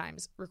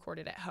sometimes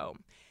recorded at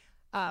home.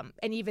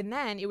 And even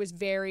then, it was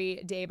very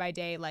day by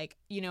day.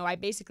 I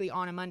basically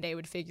on a Monday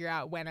would figure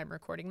out when I'm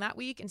recording that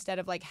week instead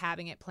of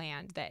having it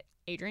planned that,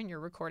 Adrienne, you're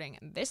recording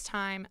this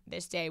time,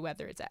 this day,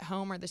 whether it's at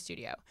home or the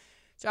studio.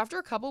 So after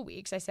a couple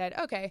weeks, I said,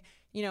 okay,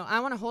 I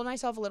want to hold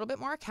myself a little bit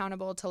more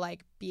accountable to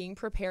being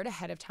prepared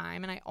ahead of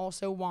time. And I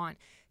also want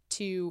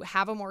to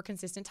have a more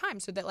consistent time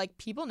so that like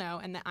people know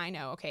and that I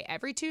know, okay,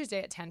 every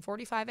Tuesday at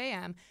 10:45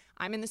 a.m.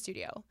 I'm in the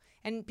studio.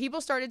 And people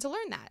started to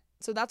learn that.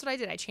 So that's what I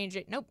did. I changed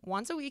it. Nope.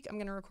 Once a week, I'm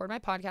going to record my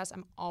podcast.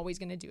 I'm always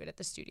going to do it at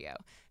the studio.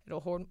 It'll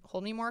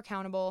hold me more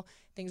accountable.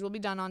 Things will be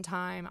done on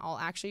time. I'll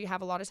actually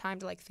have a lot of time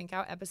to like think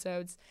out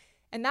episodes.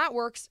 And that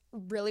works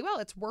really well.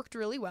 It's worked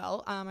really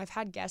well. I've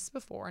had guests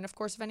before. And of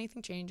course, if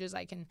anything changes,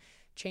 I can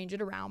change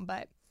it around.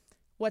 But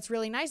what's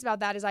really nice about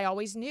that is I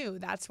always knew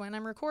that's when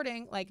I'm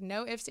recording. Like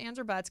no ifs, ands,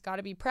 or buts. Got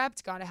to be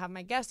prepped. Got to have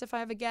my guest if I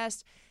have a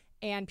guest.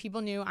 And people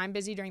knew I'm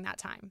busy during that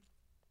time.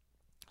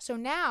 So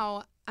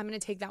now I'm going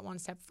to take that one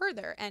step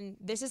further. And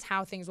this is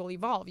how things will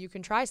evolve. You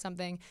can try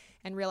something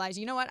and realize,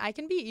 you know what, I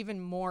can be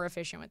even more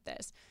efficient with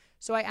this.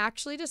 So I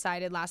actually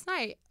decided last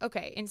night,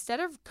 okay,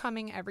 instead of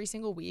coming every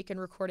single week and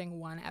recording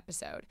one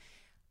episode,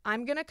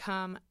 I'm going to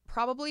come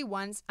probably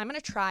once, I'm going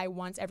to try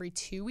once every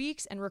 2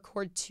 weeks and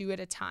record 2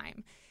 at a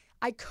time.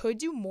 I could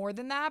do more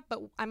than that, but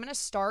I'm going to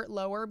start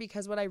lower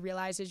because what I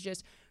realized is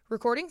just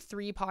recording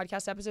 3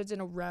 podcast episodes in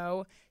a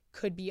row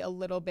could be a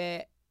little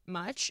bit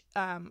much.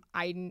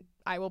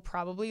 I will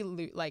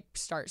probably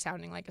start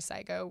sounding like a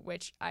psycho,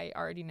 which I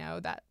already know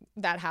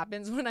that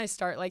happens when I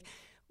start like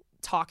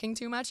talking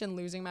too much and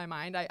losing my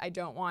mind. I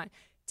don't want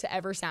to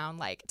ever sound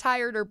like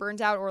tired or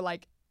burnt out or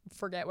like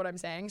forget what I'm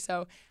saying.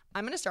 So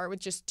I'm going to start with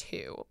just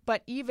 2.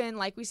 But even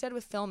like we said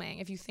with filming,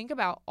 if you think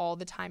about all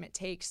the time it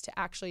takes to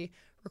actually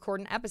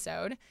record an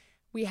episode,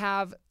 we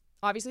have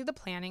obviously the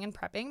planning and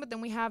prepping, but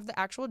then we have the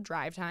actual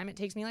drive time. It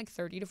takes me like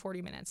 30 to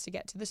 40 minutes to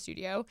get to the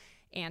studio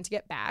and to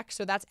get back.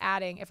 So that's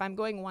adding, if I'm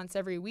going once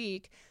every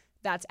week,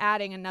 that's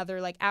adding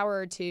another like hour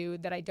or 2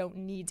 that I don't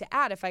need to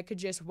add. If I could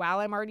just, while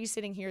I'm already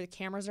sitting here, the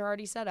cameras are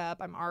already set up,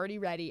 I'm already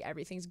ready,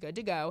 everything's good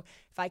to go.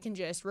 If I can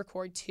just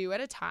record 2 at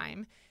a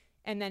time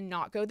and then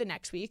not go the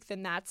next week,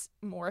 then that's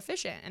more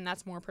efficient and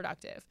that's more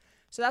productive.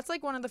 So that's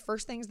like one of the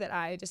first things that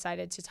I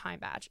decided to time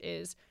batch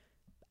is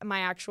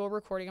my actual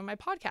recording of my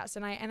podcast.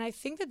 And I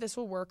think that this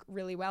will work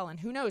really well. And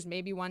who knows,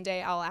 maybe one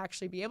day I'll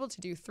actually be able to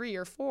do 3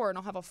 or 4 and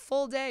I'll have a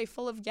full day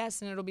full of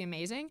guests and it'll be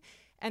amazing.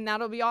 And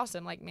that'll be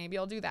awesome. Like maybe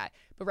I'll do that.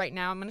 But right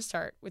now I'm going to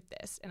start with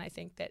this. And I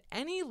think that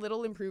any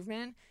little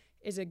improvement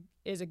is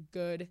a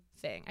good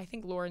thing. I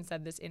think Lauren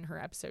said this in her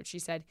episode. She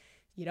said,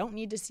 you don't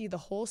need to see the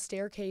whole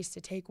staircase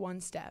to take one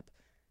step,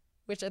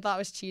 which I thought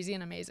was cheesy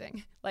and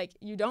amazing. Like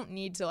you don't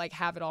need to like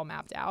have it all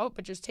mapped out,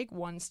 but just take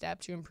one step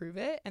to improve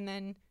it and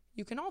then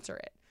you can alter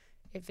it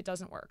if it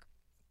doesn't work.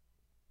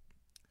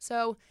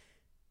 So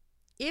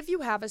if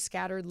you have a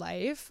scattered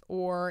life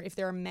or if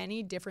there are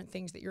many different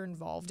things that you're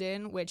involved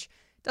in, which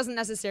doesn't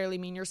necessarily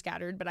mean you're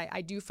scattered, but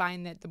I do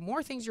find that the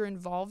more things you're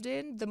involved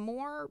in, the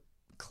more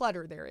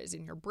clutter there is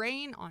in your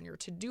brain, on your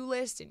to-do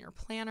list, in your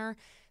planner.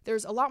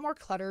 There's a lot more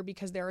clutter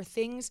because there are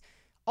things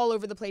all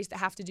over the place that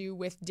have to do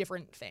with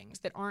different things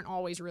that aren't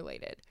always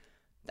related.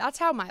 That's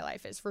how my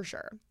life is for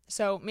sure.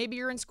 So maybe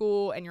you're in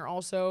school and you're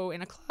also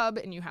in a club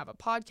and you have a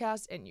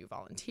podcast and you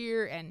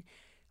volunteer and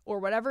or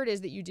whatever it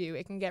is that you do.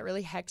 It can get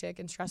really hectic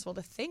and stressful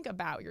to think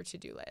about your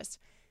to-do list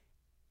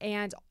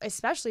and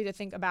especially to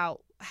think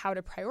about how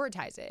to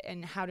prioritize it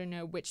and how to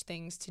know which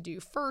things to do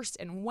first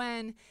and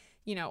when,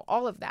 you know,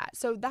 all of that.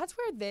 So that's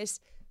where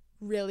this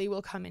really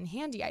will come in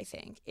handy, I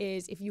think,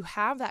 is if you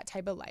have that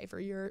type of life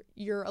or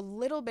you're a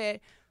little bit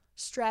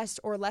stressed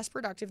or less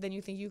productive than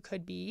you think you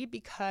could be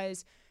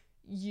because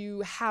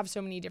you have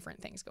so many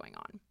different things going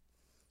on.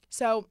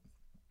 So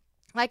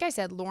like I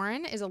said,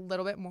 Lauren is a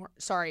little bit more,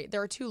 sorry,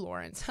 there are 2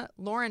 Laurens.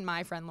 Lauren,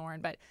 my friend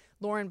Lauren, but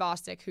Lauren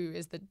Bostic, who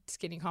is the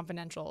Skinny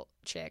Confidential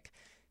chick,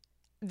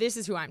 this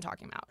is who I'm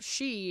talking about.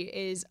 She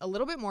is a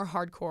little bit more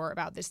hardcore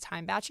about this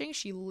time batching.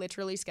 She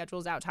literally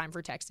schedules out time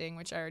for texting,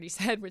 which I already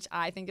said, which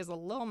I think is a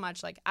little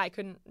much. Like I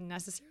couldn't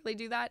necessarily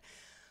do that.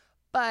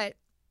 But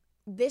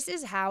this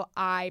is how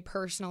I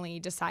personally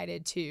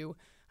decided to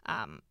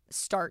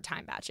start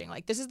time batching.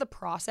 Like this is the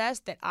process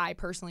that I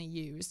personally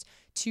used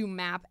to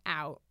map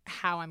out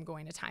how I'm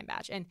going to time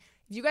batch. And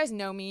if you guys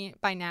know me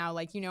by now,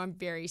 like, you know, I'm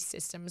very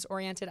systems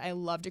oriented. I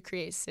love to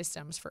create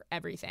systems for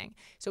everything.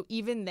 So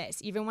even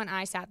when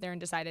I sat there and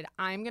decided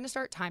I'm going to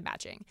start time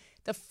batching,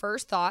 the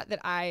first thought that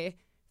I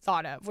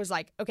thought of was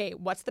like, okay,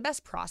 what's the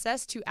best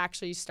process to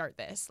actually start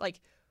this? Like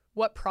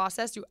what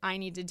process do I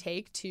need to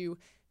take to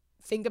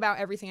think about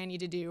everything I need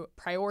to do,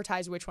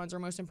 prioritize which ones are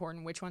most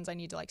important, which ones I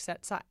need to like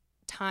set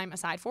time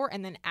aside for,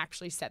 and then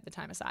actually set the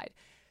time aside.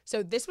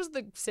 So this was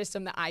the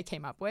system that I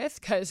came up with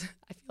because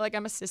I feel like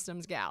I'm a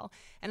systems gal.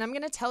 And I'm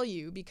going to tell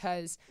you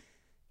because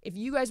if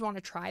you guys want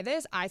to try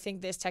this, I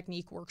think this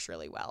technique works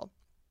really well.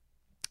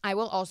 I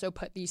will also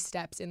put these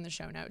steps in the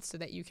show notes so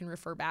that you can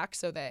refer back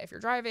so that if you're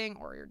driving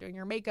or you're doing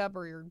your makeup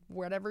or you're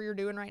whatever you're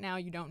doing right now,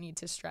 you don't need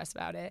to stress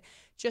about it.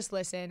 Just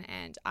listen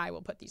and I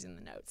will put these in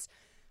the notes.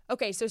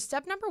 Okay, so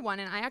step number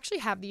 1, and I actually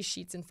have these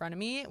sheets in front of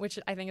me, which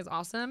I think is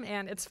awesome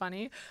and it's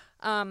funny.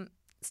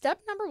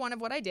 Step number 1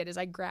 of what I did is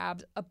I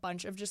grabbed a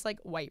bunch of just like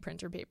white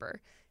printer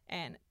paper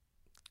and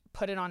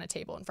put it on a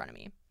table in front of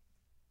me.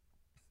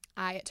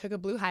 I took a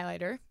blue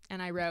highlighter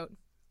and I wrote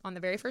on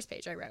the very first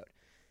page,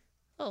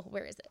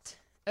 where is it?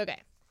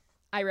 Okay.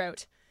 I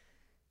wrote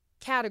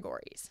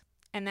categories.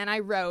 And then I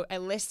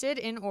listed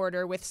in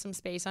order with some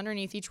space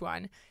underneath each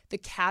one, the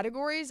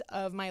categories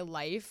of my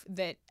life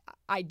that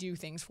I do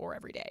things for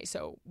every day.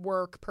 So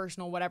work,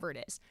 personal, whatever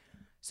it is.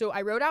 So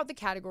I wrote out the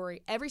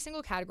category, every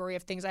single category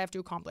of things I have to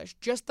accomplish,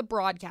 just the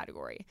broad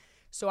category.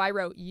 So I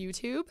wrote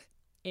YouTube,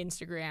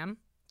 Instagram,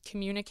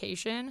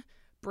 communication,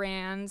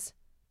 brands,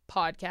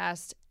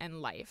 podcast,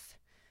 and life.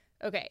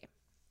 Okay.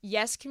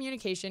 Yes,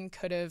 communication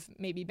could have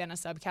maybe been a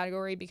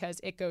subcategory because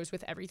it goes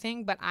with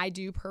everything, but I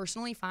do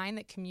personally find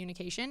that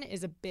communication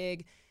is a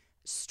big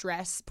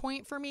stress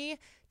point for me.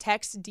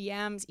 Texts,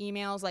 DMs,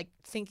 emails, like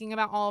thinking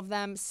about all of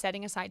them,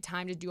 setting aside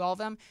time to do all of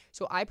them.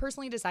 So I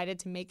personally decided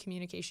to make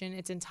communication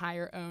its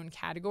entire own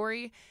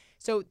category.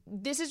 So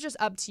this is just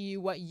up to you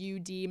what you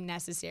deem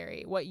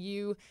necessary, what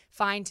you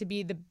find to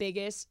be the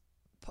biggest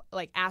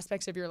like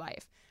aspects of your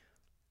life.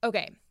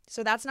 Okay,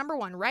 so that's number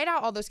one. Write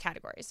out all those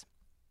categories.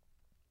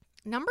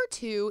 Number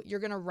two, you're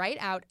going to write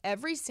out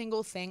every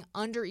single thing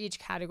under each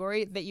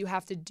category that you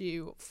have to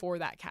do for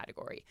that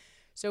category.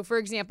 So for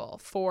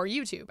example, for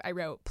YouTube, I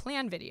wrote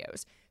plan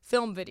videos,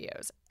 film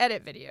videos,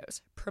 edit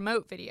videos,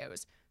 promote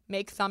videos,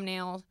 make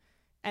thumbnails,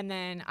 and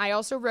then I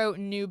also wrote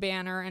new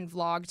banner and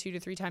vlog 2 to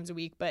 3 times a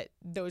week, but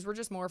those were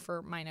just more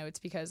for my notes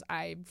because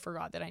I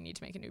forgot that I need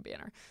to make a new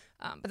banner.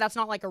 But that's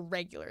not like a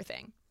regular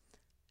thing.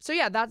 So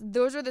yeah,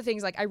 those are the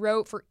things like I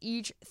wrote for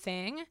each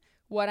thing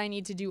what I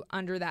need to do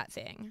under that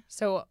thing.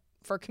 So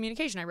for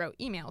communication, I wrote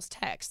emails,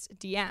 texts,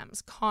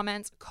 DMs,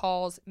 comments,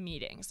 calls,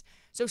 meetings.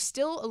 So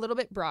still a little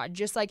bit broad,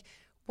 just like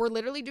we're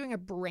literally doing a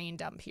brain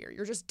dump here.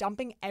 You're just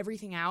dumping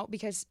everything out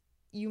because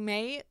you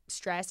may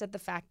stress at the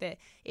fact that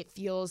it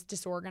feels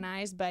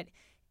disorganized, but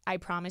I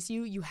promise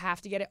you, you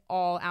have to get it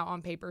all out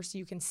on paper so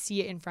you can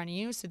see it in front of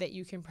you so that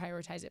you can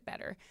prioritize it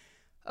better.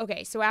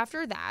 Okay, so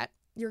after that,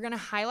 you're going to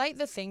highlight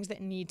the things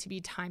that need to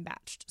be time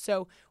batched.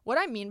 So what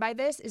I mean by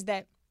this is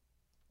that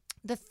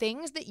the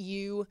things that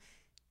you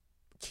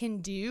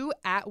can do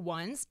at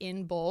once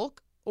in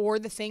bulk, or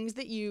the things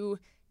that you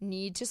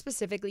need to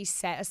specifically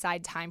set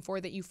aside time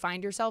for that you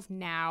find yourself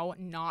now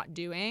not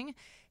doing,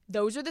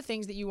 those are the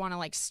things that you want to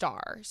like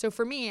star. So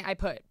for me, I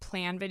put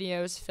plan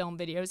videos, film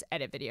videos,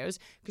 edit videos,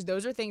 because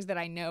those are things that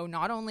I know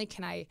not only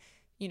can I,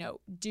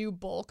 do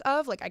bulk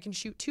of, like I can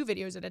shoot 2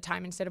 videos at a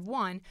time instead of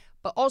 1,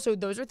 but also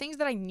those are things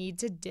that I need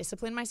to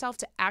discipline myself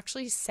to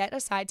actually set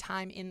aside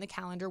time in the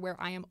calendar where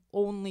I am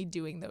only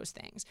doing those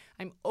things.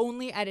 I'm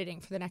only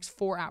editing for the next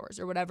 4 hours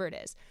or whatever it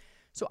is.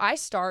 So I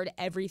starred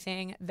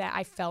everything that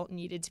I felt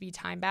needed to be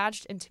time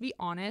batched. And to be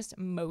honest,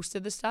 most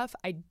of the stuff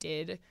I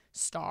did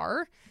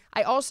star.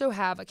 I also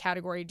have a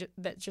category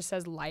that just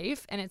says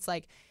life. And it's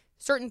like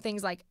certain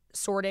things like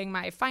sorting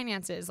my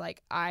finances.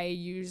 Like I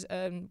use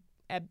a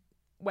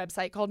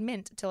website called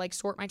Mint to like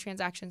sort my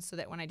transactions so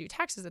that when I do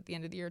taxes at the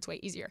end of the year, it's way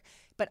easier.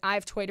 But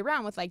I've toyed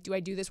around with like, do I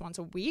do this once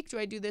a week? Do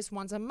I do this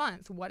once a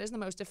month? What is the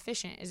most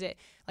efficient? Is it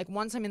like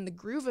once I'm in the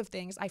groove of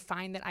things, I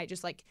find that I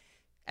just like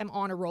am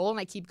on a roll and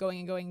I keep going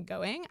and going and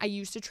going. I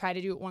used to try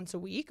to do it once a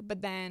week,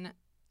 but then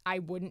I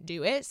wouldn't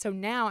do it. So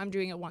now I'm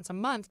doing it once a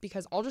month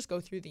because I'll just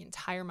go through the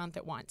entire month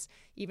at once,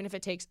 even if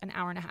it takes an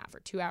hour and a half or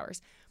 2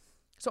 hours.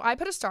 So I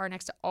put a star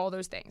next to all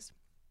those things.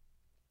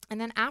 And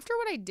then after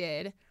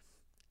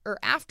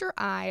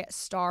I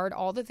starred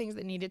all the things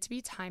that needed to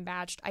be time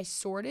batched, I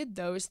sorted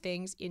those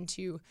things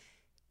into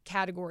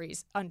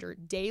categories under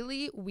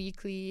daily,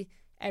 weekly,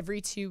 every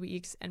 2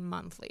 weeks, and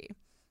monthly.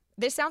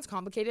 This sounds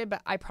complicated,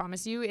 but I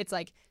promise you it's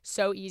like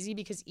so easy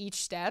because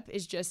each step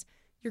is just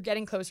you're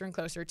getting closer and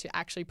closer to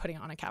actually putting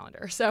on a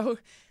calendar. So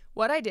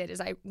what I did is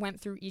I went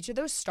through each of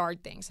those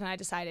starred things and I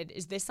decided,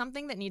 is this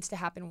something that needs to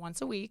happen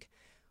once a week,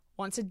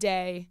 once a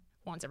day,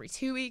 once every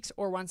 2 weeks,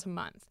 or once a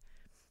month?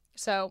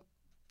 So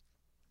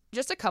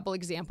just a couple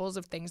examples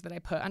of things that I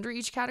put under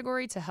each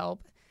category to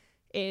help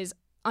is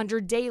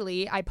under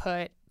daily, I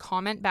put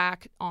comment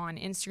back on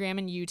Instagram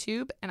and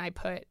YouTube, and I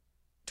put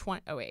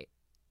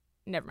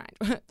never mind,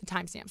 the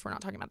timestamps, we're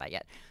not talking about that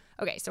yet.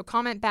 Okay, so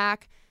comment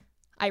back,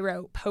 I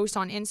wrote post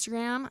on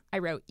Instagram, I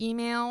wrote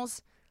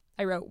emails,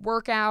 I wrote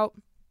workout,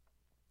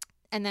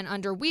 and then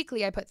under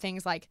weekly, I put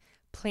things like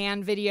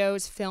plan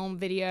videos, film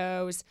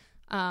videos,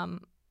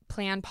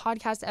 plan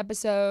podcast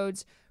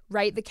episodes,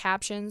 write the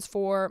captions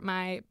for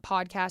my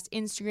podcast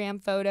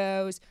Instagram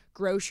photos,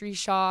 grocery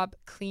shop,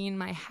 clean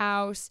my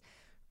house,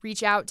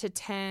 reach out to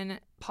 10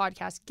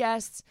 podcast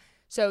guests.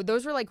 So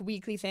those were like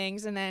weekly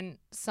things. And then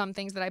some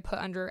things that I put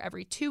under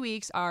every 2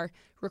 weeks are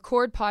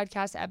record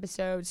podcast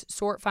episodes,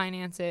 sort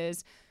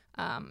finances,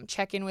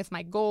 check in with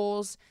my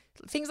goals,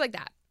 things like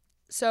that.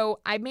 So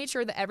I made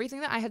sure that everything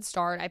that I had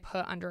starred, I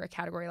put under a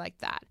category like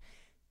that.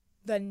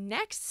 The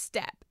next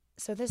step,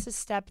 so this is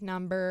step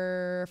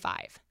number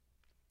 5,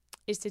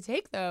 is to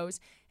take those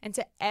and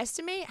to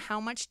estimate how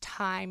much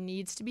time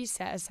needs to be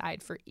set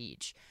aside for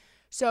each.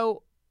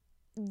 So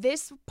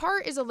this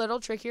part is a little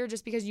trickier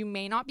just because you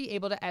may not be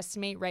able to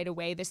estimate right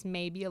away. This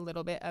may be a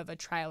little bit of a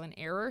trial and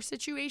error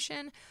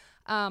situation.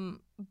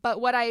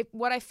 But what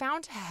I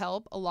found to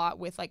help a lot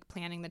with like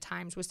planning the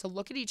times was to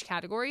look at each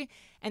category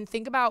and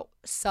think about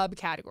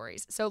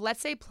subcategories. So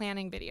let's say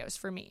planning videos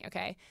for me,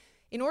 okay?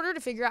 in order to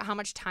figure out how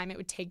much time it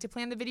would take to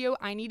plan the video,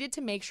 I needed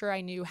to make sure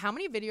I knew how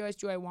many videos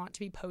do I want to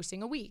be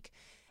posting a week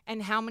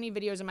and how many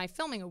videos am I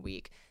filming a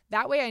week.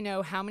 That way I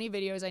know how many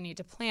videos I need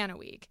to plan a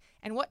week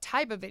and what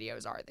type of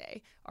videos are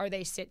they. Are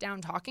they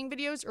sit-down talking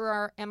videos,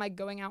 or am I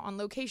going out on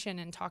location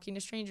and talking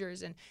to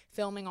strangers and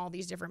filming all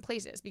these different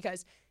places?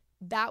 Because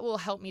that will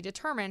help me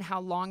determine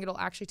how long it'll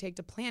actually take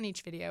to plan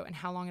each video and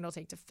how long it'll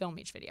take to film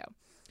each video.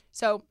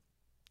 So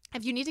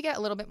if you need to get a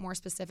little bit more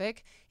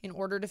specific in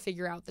order to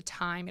figure out the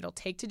time it'll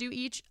take to do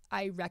each,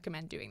 I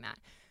recommend doing that.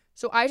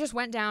 So I just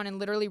went down and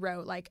literally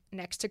wrote, like,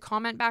 next to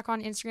comment back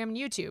on Instagram and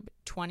YouTube,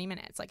 20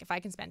 minutes. Like, if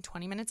I can spend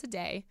 20 minutes a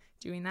day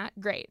doing that,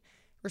 great.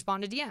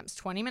 Respond to DMs,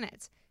 20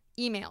 minutes.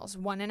 Emails,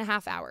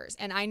 1.5 hours.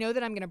 And I know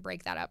that I'm going to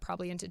break that up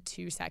probably into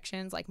 2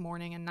 sections, like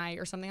morning and night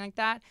or something like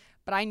that.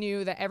 But I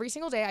knew that every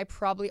single day I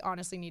probably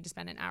honestly need to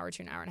spend an hour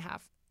to an hour and a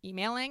half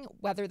emailing,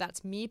 whether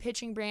that's me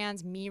pitching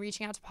brands, me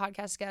reaching out to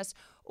podcast guests,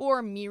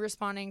 or me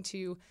responding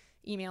to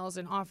emails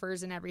and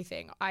offers and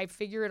everything. I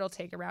figure it'll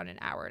take around an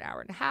hour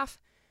and a half.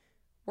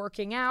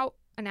 Working out,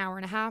 an hour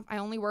and a half. I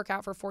only work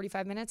out for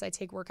 45 minutes. I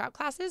take workout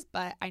classes,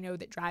 but I know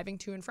that driving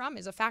to and from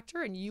is a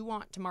factor, and you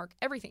want to mark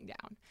everything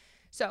down.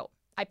 So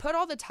I put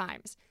all the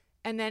times,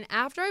 and then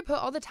after I put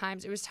all the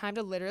times, it was time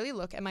to literally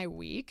look at my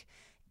week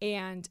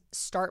and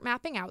start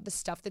mapping out the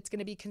stuff that's going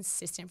to be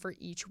consistent for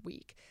each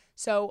week.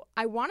 So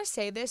I want to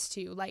say this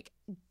too, like,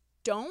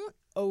 don't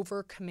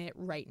overcommit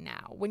right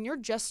now. When you're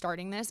just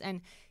starting this,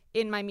 and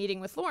in my meeting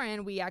with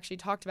Lauren, we actually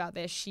talked about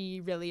this. She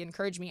really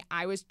encouraged me.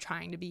 I was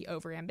trying to be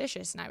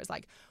overambitious, and I was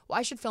like, well,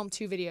 I should film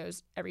 2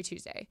 videos every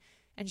Tuesday,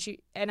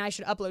 and I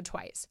should upload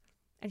twice.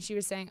 And she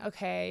was saying,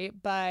 okay,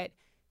 but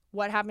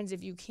what happens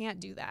if you can't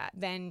do that?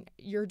 Then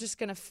you're just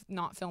going to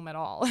not film at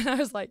all. And I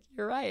was like,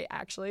 you're right,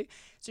 actually.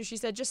 So she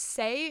said, just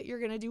say you're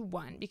going to do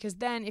 1, because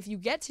then if you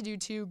get to do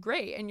 2,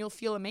 great, and you'll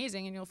feel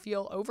amazing and you'll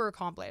feel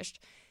overaccomplished.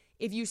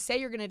 If you say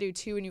you're going to do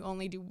 2 and you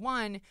only do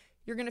 1,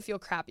 you're going to feel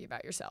crappy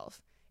about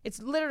yourself. It's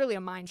literally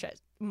a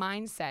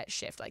mindset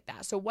shift like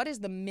that. So what is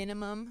the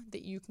minimum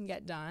that you can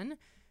get done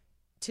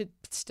to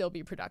still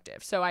be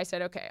productive? So I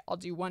said, okay, I'll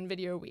do 1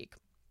 video a week.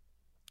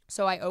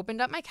 So I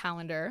opened up my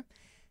calendar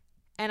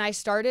and I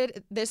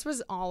started, this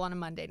was all on a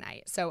Monday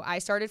night. So I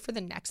started for the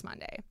next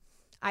Monday.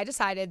 I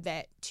decided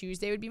that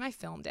Tuesday would be my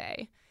film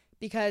day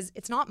because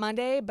it's not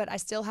Monday, but I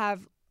still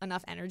have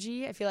enough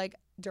energy. I feel like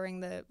during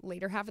the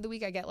later half of the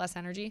week, I get less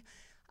energy.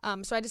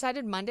 So I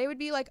decided Monday would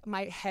be like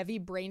my heavy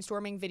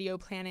brainstorming, video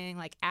planning,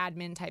 like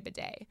admin type of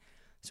day.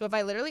 So if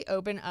I literally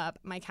open up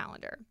my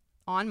calendar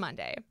on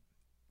Monday,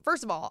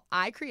 first of all,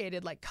 I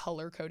created like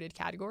color-coded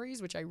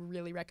categories, which I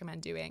really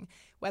recommend doing.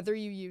 Whether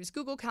you use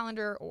Google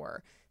Calendar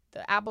or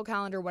the Apple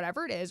Calendar,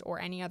 whatever it is,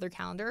 or any other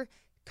calendar,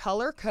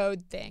 color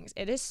code things.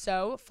 It is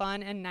so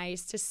fun and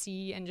nice to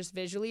see and just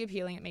visually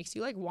appealing. It makes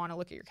you like want to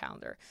look at your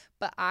calendar.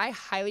 But I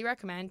highly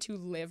recommend to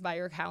live by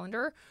your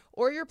calendar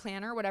or your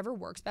planner, whatever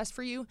works best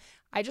for you.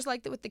 I just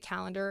like that with the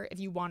calendar, if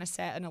you want to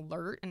set an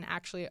alert and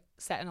actually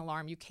set an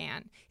alarm, you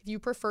can. If you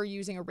prefer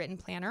using a written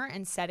planner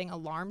and setting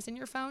alarms in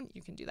your phone,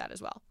 you can do that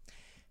as well.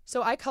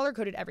 So I color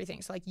coded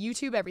everything. So like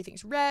YouTube,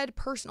 everything's red,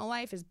 personal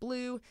life is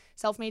blue,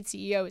 self-made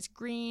CEO is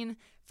green,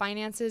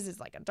 finances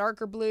is like a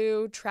darker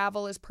blue,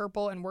 travel is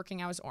purple, and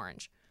working out is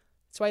orange.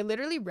 So I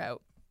literally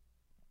wrote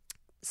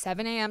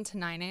 7 a.m. to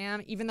 9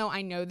 a.m., even though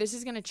I know this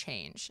is going to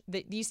change,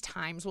 that these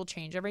times will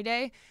change every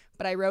day,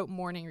 but I wrote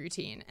morning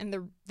routine. And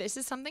this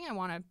is something I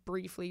want to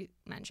briefly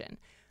mention.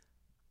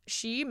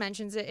 She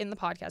mentions it in the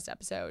podcast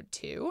episode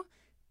too.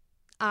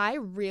 I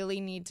really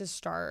need to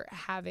start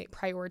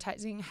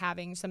prioritizing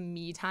having some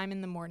me time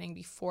in the morning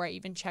before I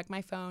even check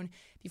my phone,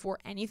 before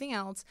anything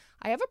else.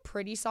 I have a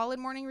pretty solid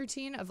morning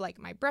routine of like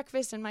my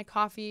breakfast and my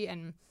coffee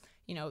and,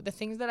 you know, the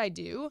things that I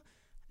do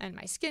and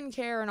my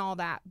skincare and all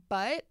that.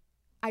 But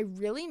I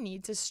really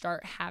need to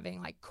start having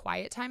like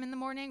quiet time in the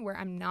morning where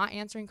I'm not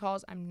answering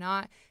calls. I'm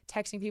not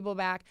texting people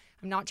back.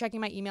 I'm not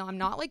checking my email. I'm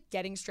not like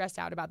getting stressed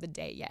out about the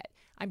day yet.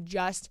 I'm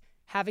just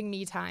having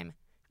me time.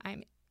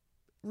 I'm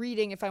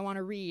reading if I want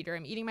to read, or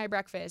I'm eating my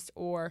breakfast,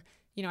 or,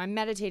 you know, I'm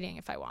meditating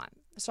if I want.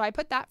 So I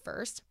put that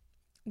first.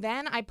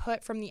 Then I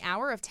put from the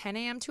hour of 10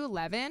 a.m. to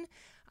 11,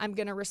 I'm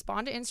going to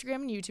respond to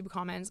Instagram and YouTube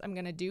comments. I'm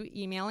going to do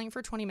emailing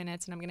for 20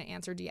 minutes, and I'm going to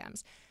answer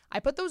DMs.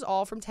 I put those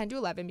all from 10 to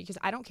 11 because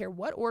I don't care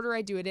what order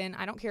I do it in.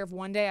 I don't care if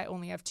one day I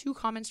only have 2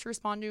 comments to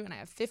respond to and I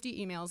have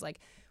 50 emails. Like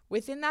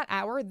within that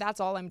hour,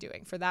 that's all I'm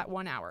doing for that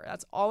 1 hour.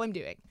 That's all I'm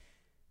doing.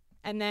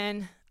 And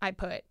then I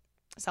put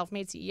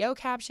self-made CEO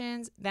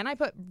captions. Then I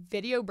put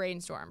video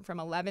brainstorm from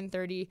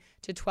 11:30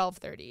 to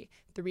 12:30.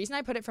 The reason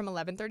I put it from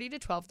 11:30 to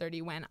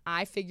 12:30 when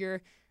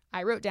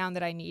I wrote down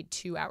that I need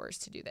 2 hours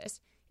to do this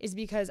is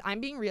because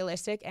I'm being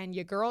realistic and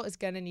your girl is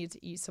going to need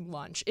to eat some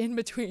lunch in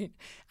between.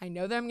 I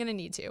know that I'm going to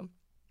need to.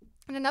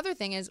 And another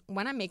thing is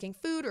when I'm making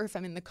food or if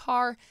I'm in the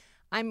car,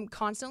 I'm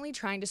constantly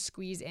trying to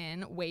squeeze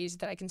in ways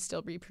that I can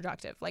still be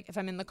productive. Like if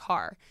I'm in the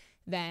car,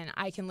 then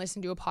I can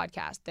listen to a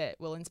podcast that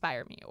will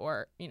inspire me,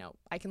 or, you know,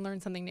 I can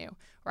learn something new,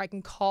 or I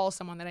can call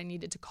someone that I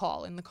needed to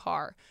call in the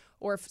car.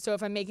 Or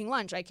if I'm making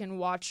lunch, I can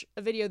watch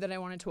a video that I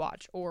wanted to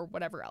watch or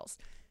whatever else.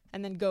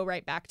 and then go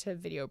right back to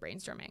video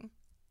brainstorming.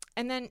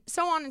 And then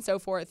so on and so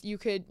forth. You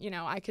could,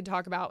 I could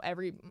talk about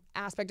every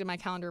aspect of my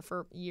calendar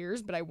for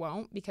years, but I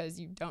won't because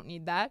you don't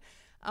need that.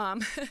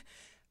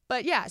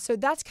 But yeah, so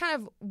that's kind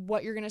of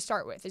what you're going to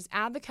start with is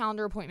add the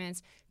calendar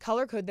appointments,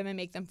 color code them and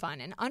make them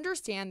fun, and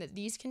understand that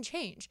these can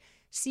change.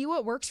 See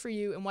what works for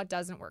you and what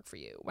doesn't work for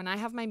you. When I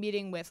have my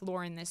meeting with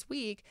Lauren this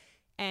week,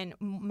 and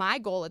my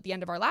goal at the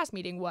end of our last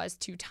meeting was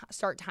to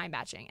start time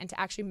batching and to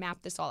actually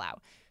map this all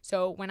out.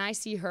 So when I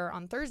see her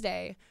on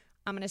Thursday,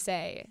 I'm going to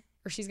say,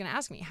 or she's going to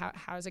ask me,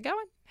 how's it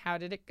going? How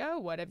did it go?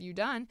 What have you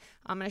done?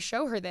 I'm going to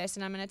show her this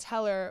and I'm going to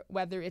tell her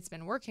whether it's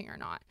been working or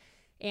not.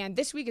 And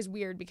this week is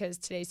weird because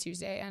today's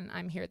Tuesday and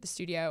I'm here at the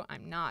studio.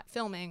 I'm not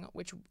filming,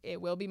 which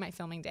it will be my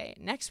filming day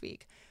next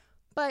week.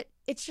 But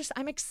it's just,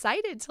 I'm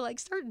excited to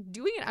start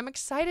doing it. I'm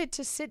excited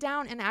to sit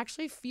down and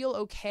actually feel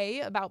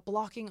okay about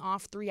blocking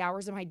off 3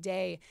 hours of my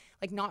day,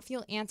 not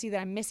feel antsy that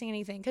I'm missing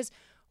anything. Because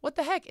what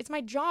the heck? It's my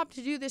job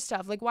to do this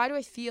stuff. Why do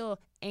I feel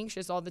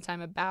anxious all the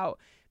time about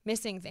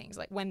missing things?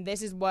 When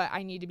this is what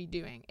I need to be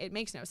doing. It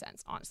makes no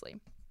sense, honestly.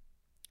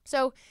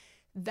 So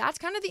that's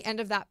kind of the end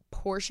of that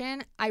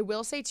portion. I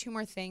will say 2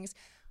 more things.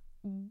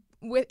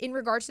 In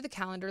regards to the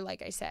calendar,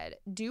 like I said,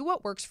 do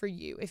what works for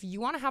you. If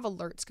you want to have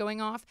alerts going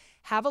off,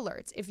 have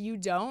alerts. If you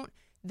don't,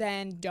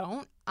 then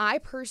don't. I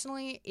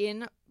personally,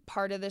 in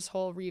part of this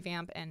whole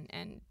revamp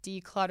and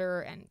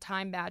declutter and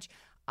time batch,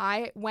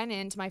 I went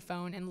into my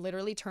phone and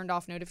literally turned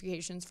off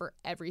notifications for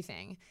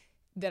everything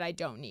that I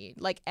don't need,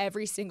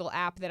 every single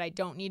app that I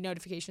don't need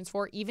notifications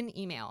for, even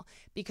email.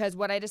 Because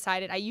what I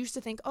decided, I used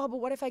to think, oh, but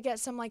what if I get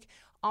some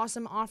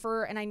awesome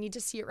offer and I need to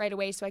see it right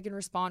away so I can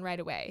respond right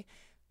away.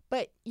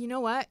 But you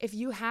know what? If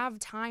you have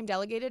time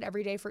delegated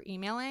every day for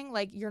emailing,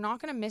 you're not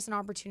going to miss an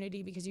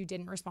opportunity because you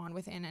didn't respond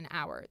within an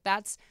hour.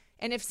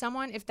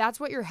 If that's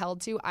what you're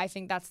held to, I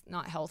think that's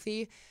not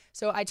healthy.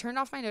 So I turned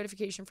off my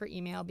notification for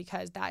email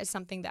because that is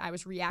something that I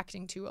was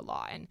reacting to a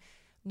lot. And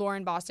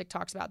Lauren Bostic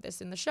talks about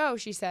this in the show.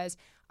 She says,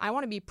 I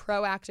want to be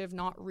proactive,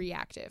 not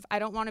reactive. I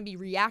don't want to be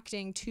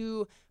reacting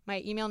to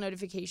my email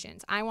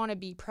notifications. I want to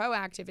be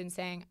proactive in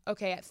saying,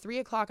 okay, at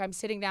 3:00, I'm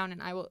sitting down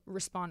and I will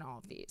respond to all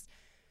of these.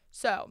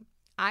 So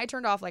I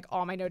turned off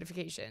all my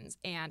notifications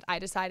and I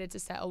decided to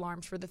set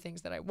alarms for the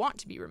things that I want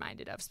to be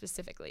reminded of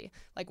specifically.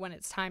 When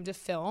it's time to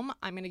film,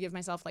 I'm going to give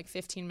myself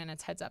 15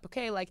 minutes heads up.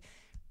 Okay,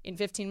 in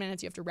 15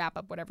 minutes, you have to wrap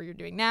up whatever you're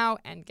doing now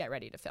and get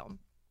ready to film.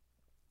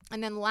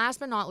 And then last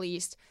but not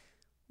least,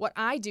 what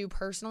I do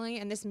personally,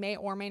 and this may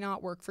or may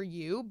not work for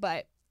you,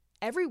 but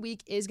every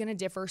week is going to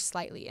differ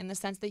slightly in the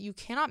sense that you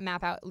cannot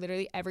map out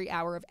literally every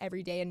hour of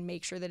every day and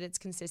make sure that it's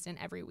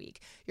consistent every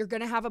week. You're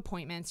going to have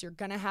appointments. You're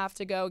going to have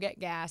to go get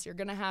gas. You're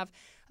going to have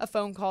a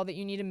phone call that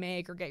you need to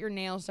make or get your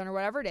nails done or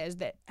whatever it is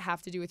that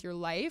have to do with your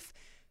life.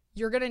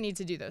 You're going to need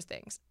to do those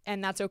things,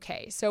 and that's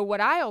okay. So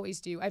what I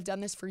always do, I've done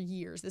this for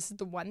years. This is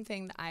the one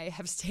thing that I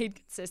have stayed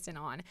consistent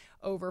on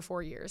over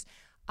 4 years.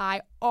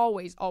 I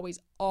always, always,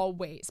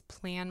 always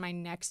plan my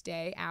next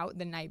day out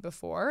the night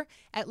before,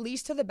 at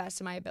least to the best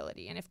of my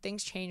ability. And if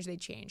things change, they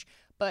change.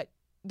 But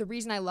the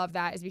reason I love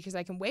that is because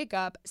I can wake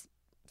up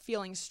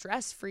feeling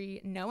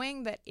stress-free,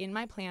 knowing that in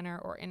my planner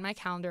or in my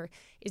calendar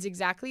is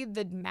exactly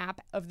the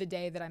map of the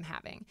day that I'm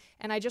having.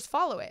 And I just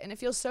follow it. And it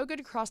feels so good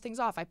to cross things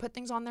off. I put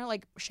things on there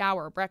like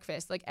shower,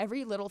 breakfast,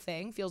 every little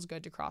thing feels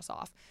good to cross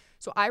off.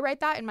 So I write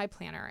that in my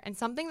planner. And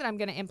something that I'm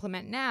going to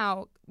implement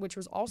now, which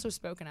was also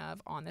spoken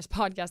of on this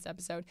podcast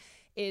episode,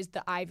 is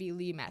the Ivy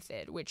Lee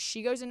method, which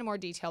she goes into more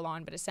detail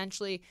on. But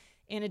essentially,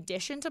 in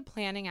addition to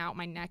planning out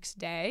my next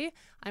day,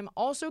 I'm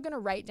also going to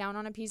write down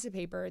on a piece of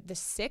paper the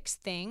 6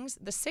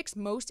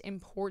 most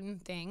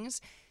important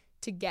things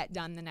to get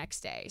done the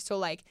next day.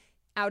 So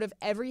out of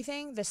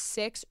everything, the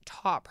 6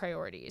 top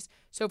priorities.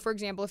 So for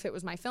example, if it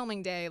was my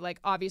filming day,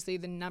 obviously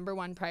the number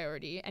 1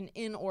 priority and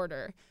in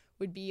order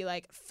would be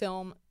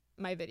film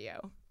my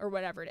video or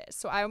whatever it is.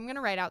 So I'm going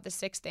to write out the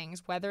 6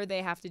 things, whether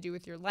they have to do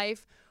with your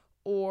life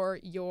or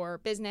your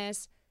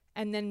business,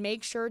 and then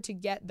make sure to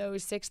get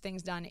those 6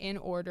 things done in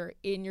order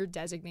in your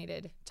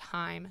designated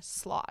time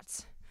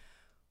slots.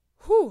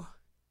 Whew,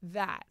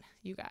 that,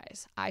 you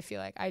guys, I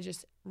feel like I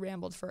just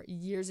rambled for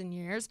years and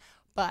years,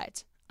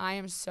 but I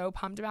am so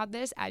pumped about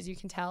this, as you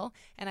can tell,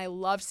 and I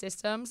love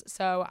systems,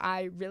 so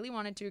I really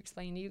wanted to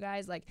explain to you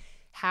guys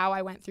how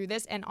I went through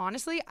this, and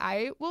honestly,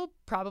 I will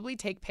probably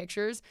take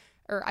pictures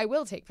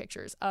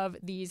of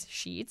these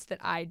sheets that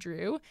I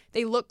drew.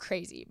 They look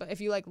crazy, but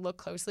if you look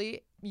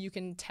closely, you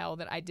can tell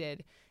that I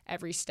did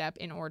every step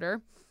in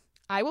order.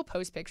 I will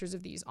post pictures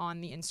of these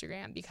on the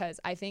Instagram because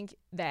I think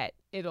that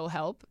it'll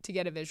help to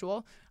get a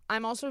visual.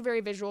 I'm also a very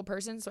visual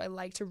person, so I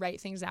like to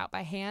write things out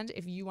by hand.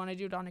 If you want to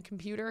do it on a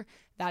computer,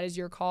 that is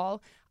your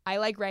call. I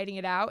like writing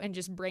it out and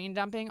just brain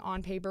dumping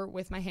on paper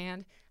with my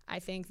hand. I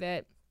think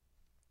that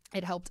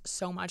it helped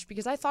so much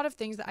because I thought of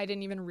things that I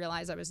didn't even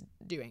realize I was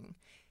doing.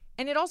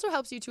 And it also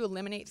helps you to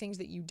eliminate things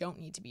that you don't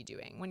need to be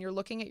doing. When you're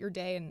looking at your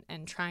day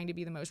and trying to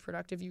be the most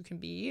productive you can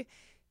be,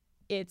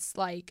 it's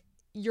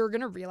you're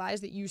going to realize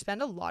that you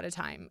spend a lot of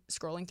time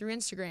scrolling through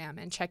Instagram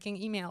and checking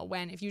email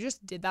when if you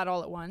just did that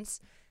all at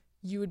once,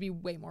 you would be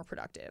way more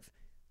productive.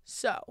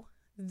 So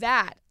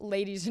that,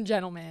 ladies and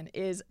gentlemen,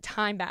 is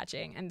time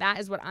batching. And that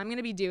is what I'm going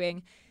to be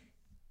doing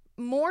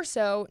more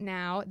so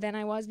now than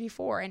I was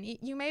before. And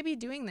you may be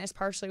doing this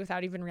partially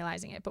without even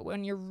realizing it. But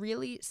when you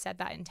really set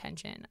that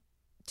intention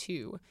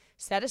to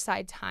set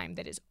aside time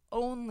that is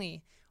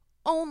only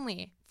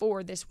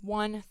for this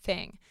one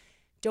thing,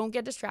 don't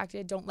get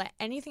distracted. Don't let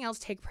anything else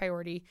take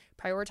priority.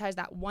 Prioritize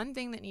that one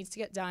thing that needs to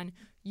get done.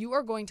 You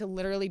are going to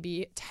literally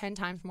be 10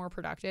 times more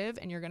productive,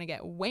 and you're going to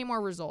get way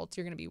more results.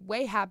 You're going to be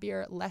way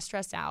happier, less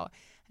stressed out.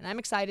 And I'm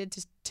excited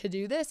to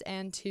do this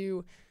and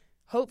to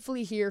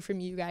hopefully hear from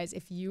you guys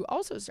if you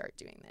also start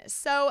doing this.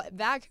 So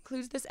that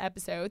concludes this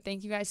episode.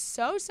 Thank you guys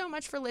so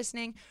much for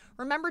listening.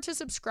 Remember to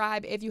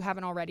subscribe if you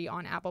haven't already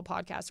on Apple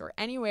Podcasts or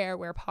anywhere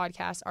where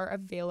podcasts are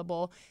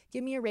available.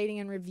 Give me a rating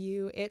and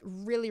review. It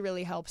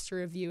really helps to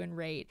review and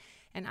rate,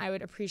 and I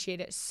would appreciate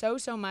it so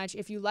much.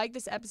 If you like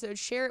this episode,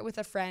 share it with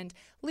a friend.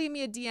 Leave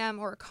me a DM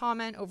or a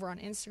comment over on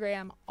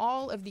Instagram.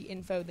 All of the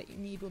info that you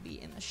need will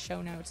be in the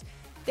show notes.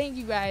 Thank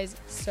you guys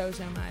so much.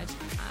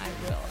 I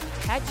will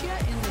catch you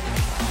in the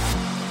next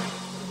one.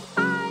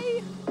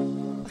 Bye.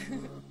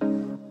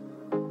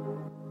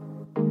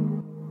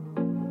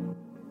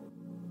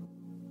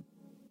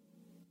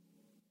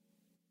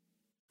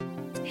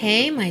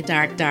 Hey, my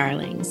dark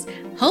darlings.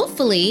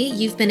 Hopefully,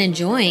 you've been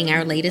enjoying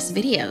our latest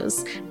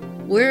videos.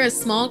 We're a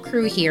small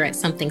crew here at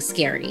Something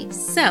Scary,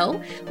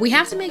 so we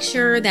have to make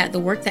sure that the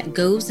work that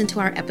goes into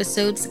our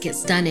episodes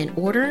gets done in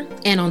order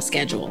and on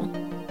schedule.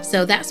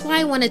 So that's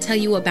why I want to tell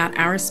you about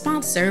our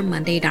sponsor,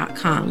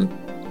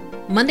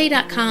 Monday.com.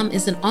 Monday.com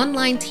is an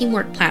online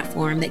teamwork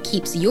platform that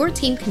keeps your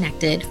team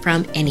connected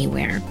from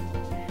anywhere.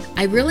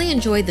 I really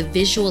enjoy the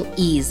visual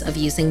ease of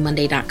using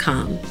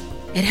Monday.com.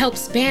 It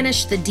helps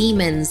banish the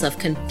demons of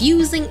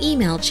confusing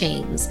email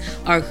chains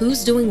or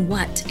who's doing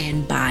what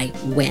and by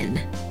when.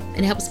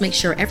 It helps make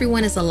sure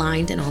everyone is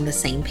aligned and on the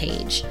same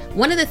page.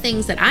 One of the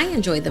things that I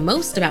enjoy the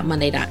most about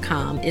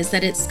Monday.com is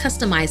that it's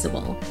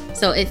customizable,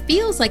 so it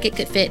feels like it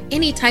could fit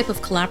any type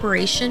of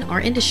collaboration or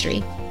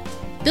industry.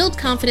 Build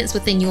confidence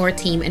within your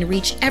team and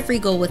reach every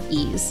goal with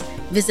ease.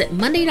 Visit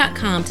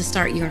Monday.com to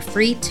start your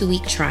free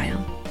 2-week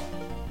trial.